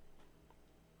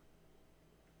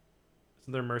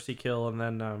 Isn't there Mercy Kill and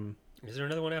then... Is there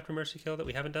another one after Mercy Kill that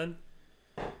we haven't done?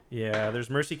 Yeah, there's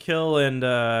Mercy Kill and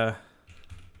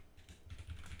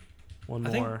one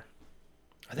more.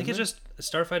 I think it's just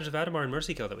Starfighters of Adamar and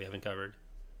Mercy Kill that we haven't covered.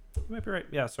 You might be right.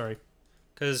 Yeah, sorry.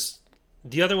 Because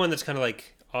the other one that's kind of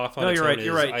like off on its own is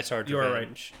Ice Heart You're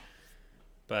Revenge. Right.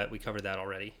 But we covered that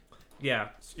already. Yeah,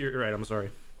 you're right. I'm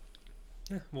sorry.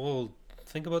 Yeah, we'll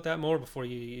think about that more before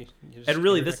you and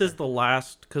really, this is the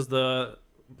last, because the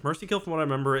Mercy Kill, from what I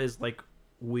remember, is like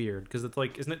weird. Because it's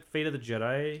like, isn't it Fate of the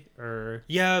Jedi? Or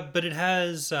yeah, but it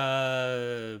has...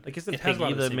 like, isn't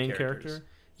Peggy the main character?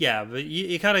 Yeah, but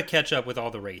you kind of catch up with all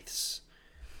the Wraiths.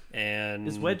 And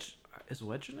Is Wedge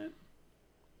in it?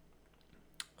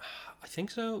 I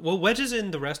think so. Well, Wedge is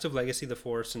in the rest of Legacy of the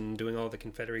Force and doing all the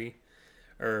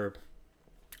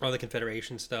all the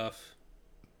Confederation stuff.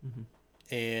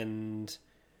 And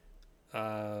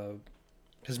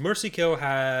his Mercy Kill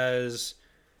has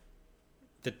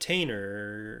the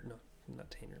Tainer. No,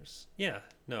 not Tainers. Yeah,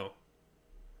 no.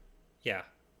 Yeah.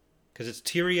 Because it's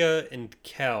Tyria and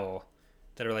Kel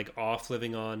that are like off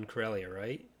living on Corellia,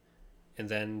 right? And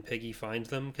then Piggy finds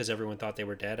them because everyone thought they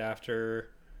were dead after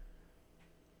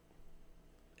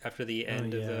the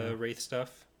end of the Wraith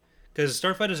stuff. Because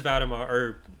Starfighters of Adamar,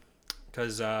 or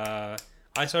because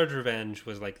Ice Age Revenge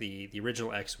was like the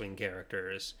original X-Wing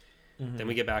characters. Mm-hmm. Then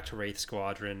we get back to Wraith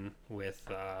Squadron with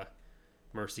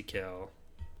Mercy Kill.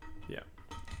 Yeah.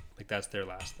 Like that's their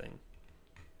last thing.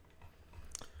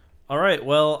 All right.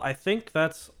 Well, I think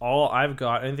that's all I've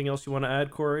got. Anything else you want to add,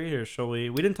 Corey? Or shall we?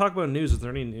 We didn't talk about news. Is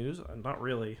there any news? Not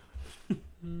really.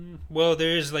 Well,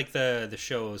 there is like the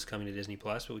shows coming to Disney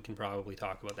Plus, but we can probably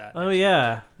talk about that. Oh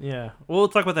yeah, yeah. We'll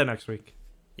talk about that next week.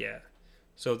 Yeah.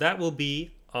 So that will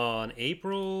be on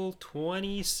April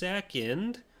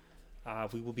 22nd.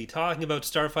 We will be talking about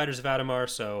Starfighters of Adamar.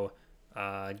 So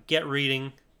get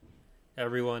reading,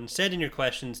 everyone. Send in your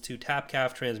questions to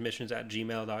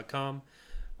tapcaftransmissions@gmail.com.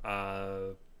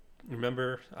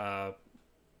 Remember,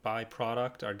 buy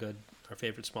product. Our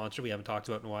favorite sponsor. We haven't talked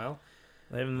about in a while.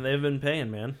 They've been paying,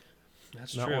 man.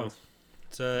 That's true. Once.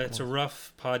 It's a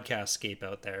rough podcast scape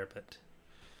out there, but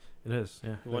it is.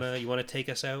 Yeah. You wanna take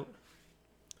us out?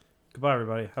 Goodbye,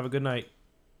 everybody. Have a good night.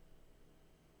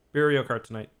 Mario Kart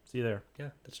tonight. See you there. Yeah,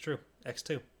 that's true.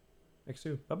 X2.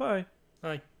 X2. Bye-bye.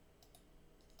 Bye.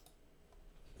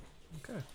 Okay.